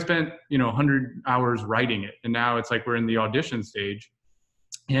 So I spent, 100 hours writing it. And now it's like, we're in the audition stage.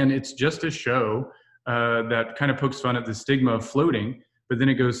 And it's just a show that kind of pokes fun at the stigma of floating. But then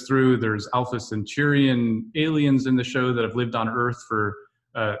it goes through, there's Alpha Centaurian aliens in the show that have lived on Earth for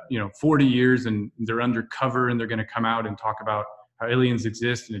 40 years, and they're undercover, and they're going to come out and talk about how aliens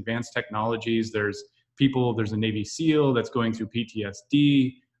exist and advanced technologies. There's a Navy SEAL that's going through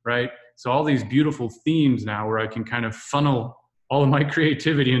PTSD, right? So all these beautiful themes now where I can kind of funnel all of my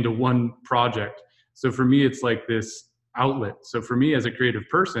creativity into one project. So for me, it's like this outlet. So for me as a creative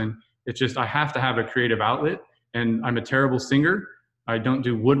person, it's just, I have to have a creative outlet, and I'm a terrible singer. I don't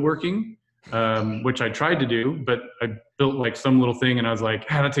do woodworking, which I tried to do, but I built like some little thing, and I was like,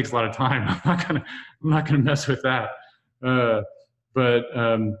 that takes a lot of time. I'm not gonna mess with that.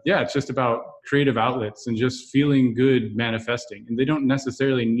 Yeah, it's just about creative outlets and just feeling good manifesting. And they don't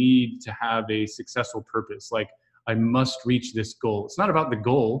necessarily need to have a successful purpose. Like, I must reach this goal. It's not about the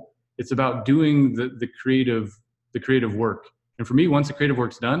goal. It's about doing the creative work. And for me, once the creative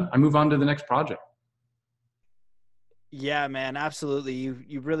work's done, I move on to the next project. Yeah, man, absolutely.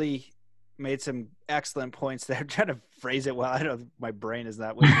 You really made some excellent points there. I'm trying to phrase it well. I don't know, my brain is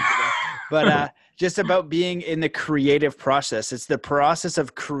not with me today. But just about being in the creative process. It's the process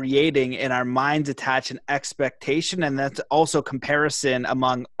of creating, and our minds attach an expectation, and that's also comparison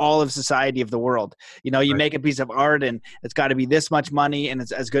among all of society of the world. You know, you make a piece of art and it's got to be this much money and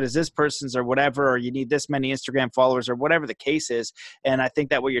it's as good as this person's or whatever, or you need this many Instagram followers or whatever the case is. And I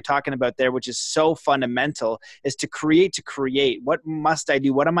think that what you're talking about there, which is so fundamental, is to create. What must I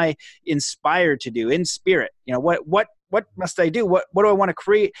do? What am I inspired to do in spirit? You know, what must I do? What do I want to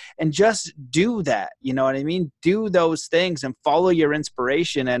create? And just do that. You know what I mean? Do those things and follow your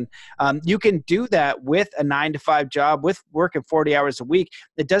inspiration. And you can do that with a 9-to-5 job, with working 40 hours a week.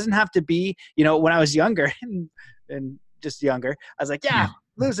 It doesn't have to be, you know, when I was younger and just younger, I was like, yeah,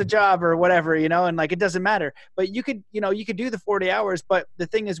 lose a job or whatever, you know, and like, it doesn't matter. But you could do the 40 hours. But the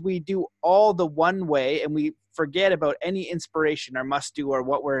thing is, we do all the one way and we forget about any inspiration or must do or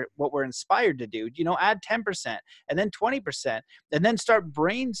what we're inspired to do. You know, add 10% and then 20% and then start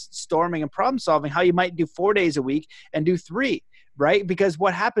brainstorming and problem solving how you might do 4 days a week and do 3. Right? Because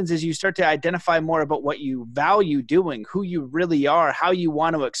what happens is you start to identify more about what you value doing, who you really are, how you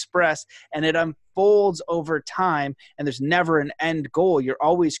want to express, and it unfolds over time, and there's never an end goal. You're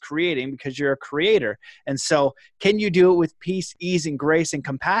always creating because you're a creator. And so can you do it with peace, ease, and grace and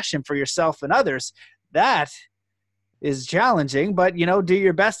compassion for yourself and others? That is challenging, but, you know, do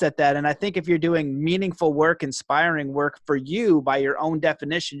your best at that. And I think if you're doing meaningful work, inspiring work for you by your own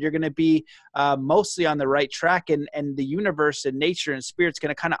definition, you're going to be mostly on the right track, and the universe and nature and spirit's going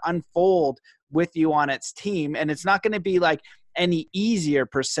to kind of unfold with you on its team. And it's not going to be like any easier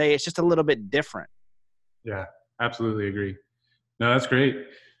per se. It's just a little bit different. Yeah, absolutely agree. No, that's great.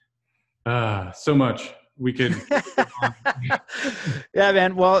 So much. We could. Yeah,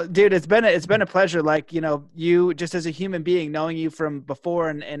 man. Well, dude, it's been a pleasure. Like, you know, you just as a human being, knowing you from before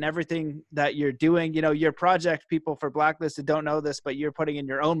and everything that you're doing, you know, your project, people for Blacklisted don't know this, but you're putting in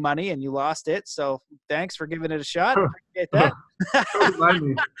your own money and you lost it. So thanks for giving it a shot. Appreciate that.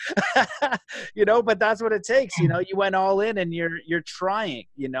 You know, but that's what it takes. You know, you went all in and you're trying,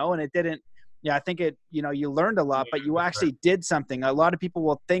 you know, and it didn't. Yeah, I think you learned a lot, but you actually did something. A lot of people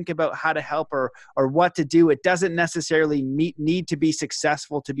will think about how to help or what to do. It doesn't necessarily need to be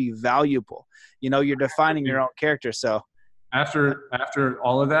successful to be valuable. You know, you're defining your own character. So after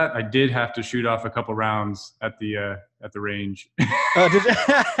all of that, I did have to shoot off a couple rounds at the range. Oh, did you?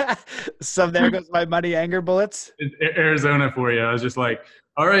 So there goes my money anger bullets. Arizona for you. I was just like,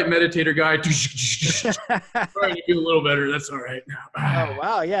 all right, meditator guy. All right, you feel a little better. That's all right now. Oh,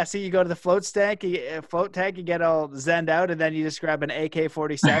 wow. Yeah. See, you go to the float tank, you get all zenned out, and then you just grab an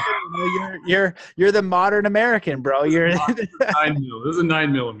AK-47. You're the modern American, bro. You're 9 mil. This is a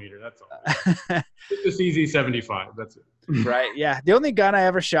 9mm. That's all. It's a CZ75. That's it. Right. Yeah. The only gun I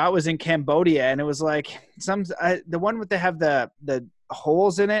ever shot was in Cambodia, and it was like the one with the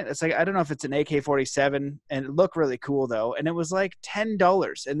holes in it. It's like, I don't know if it's an AK-47, and it looked really cool though. And it was like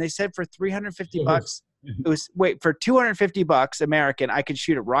 $10, and they said for $350, for $250 American, I could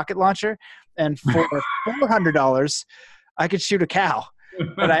shoot a rocket launcher, and for $400, I could shoot a cow.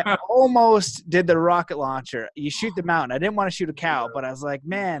 But I almost did the rocket launcher. You shoot the mountain. I didn't want to shoot a cow, but I was like,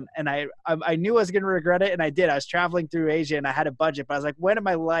 man, and I knew I was going to regret it, and I did. I was traveling through Asia, and I had a budget, but I was like, when in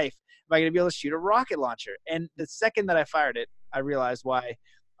my life am I going to be able to shoot a rocket launcher? And the second that I fired it, I realized why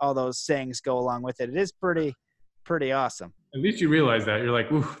all those sayings go along with it. It is pretty awesome. At least you realize that. You're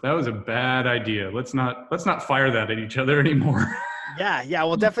like, ooh, that was a bad idea. Let's not fire that at each other anymore. Yeah.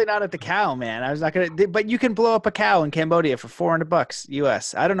 Well, definitely not at the cow, man. I was not going to, but you can blow up a cow in Cambodia for $400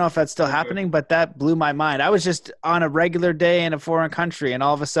 US. I don't know if that's still happening, but that blew my mind. I was just on a regular day in a foreign country, and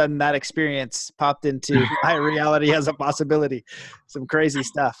all of a sudden that experience popped into my reality as a possibility. Some crazy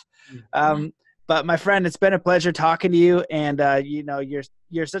stuff. But my friend, it's been a pleasure talking to you, and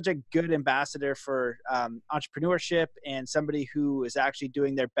you're such a good ambassador for entrepreneurship and somebody who is actually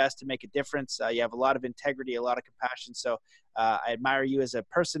doing their best to make a difference. You have a lot of integrity, a lot of compassion. So I admire you as a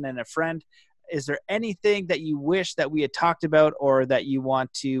person and a friend. Is there anything that you wish that we had talked about, or that you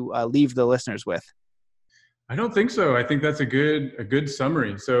want to leave the listeners with? I don't think so. I think that's a good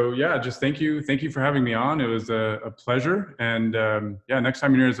summary. So yeah, just thank you for having me on. It was a pleasure. And next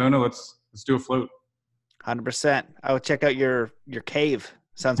time you're in Arizona, let's do a float. 100%. I would check out your cave.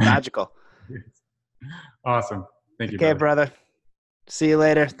 Sounds magical. Awesome. Thank you. Okay, brother. See you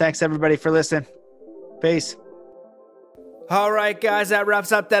later. Thanks everybody for listening. Peace. All right, guys, that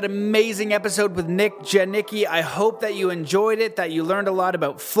wraps up that amazing episode with Nick Janicki. I hope that you enjoyed it, that you learned a lot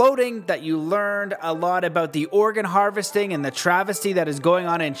about floating, that you learned a lot about the organ harvesting and the travesty that is going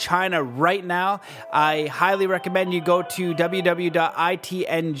on in China right now. I highly recommend you go to www.itnj.org.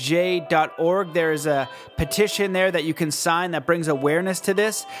 There's a petition there that you can sign that brings awareness to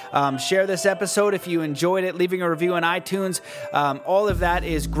this. Share this episode if you enjoyed it, leaving a review on iTunes. All of that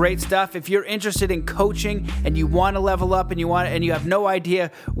is great stuff. If you're interested in coaching and you want to level up and you have no idea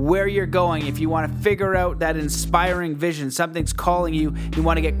where you're going, if you want to figure out that inspiring vision, something's calling you, you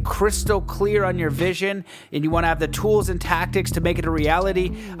want to get crystal clear on your vision, and you want to have the tools and tactics to make it a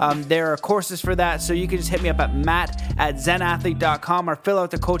reality, there are courses for that. So you can just hit me up at matt@zenathlete.com or fill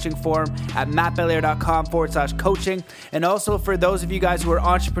out the coaching form at mattbelair.com/coaching. And also for those of you guys who are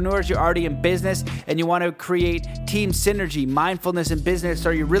entrepreneurs, you're already in business and you want to create team synergy, mindfulness in business,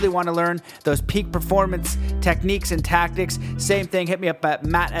 or you really want to learn those peak performance techniques and tactics, same thing, hit me up at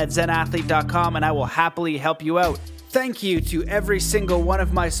matt@zenathlete.com and I will happily help you out. Thank you to every single one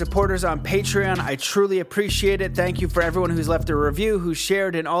of my supporters on Patreon. I truly appreciate it. Thank you for everyone who's left a review, who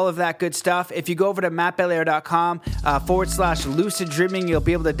shared, and all of that good stuff. If you go over to mattbelair.com /lucid dreaming, you'll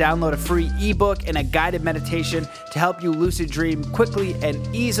be able to download a free ebook and a guided meditation to help you lucid dream quickly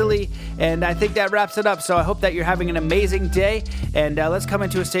and easily. And I think that wraps it up. So I hope that you're having an amazing day, and let's come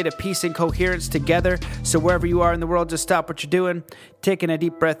into a state of peace and coherence together. So wherever you are in the world, just stop what you're doing, taking a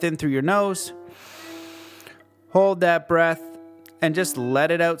deep breath in through your nose. Hold that breath and just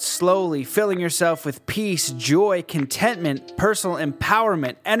let it out slowly, filling yourself with peace, joy, contentment, personal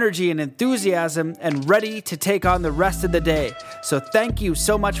empowerment, energy, and enthusiasm, and ready to take on the rest of the day. So thank you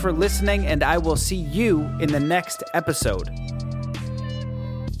so much for listening, and I will see you in the next episode.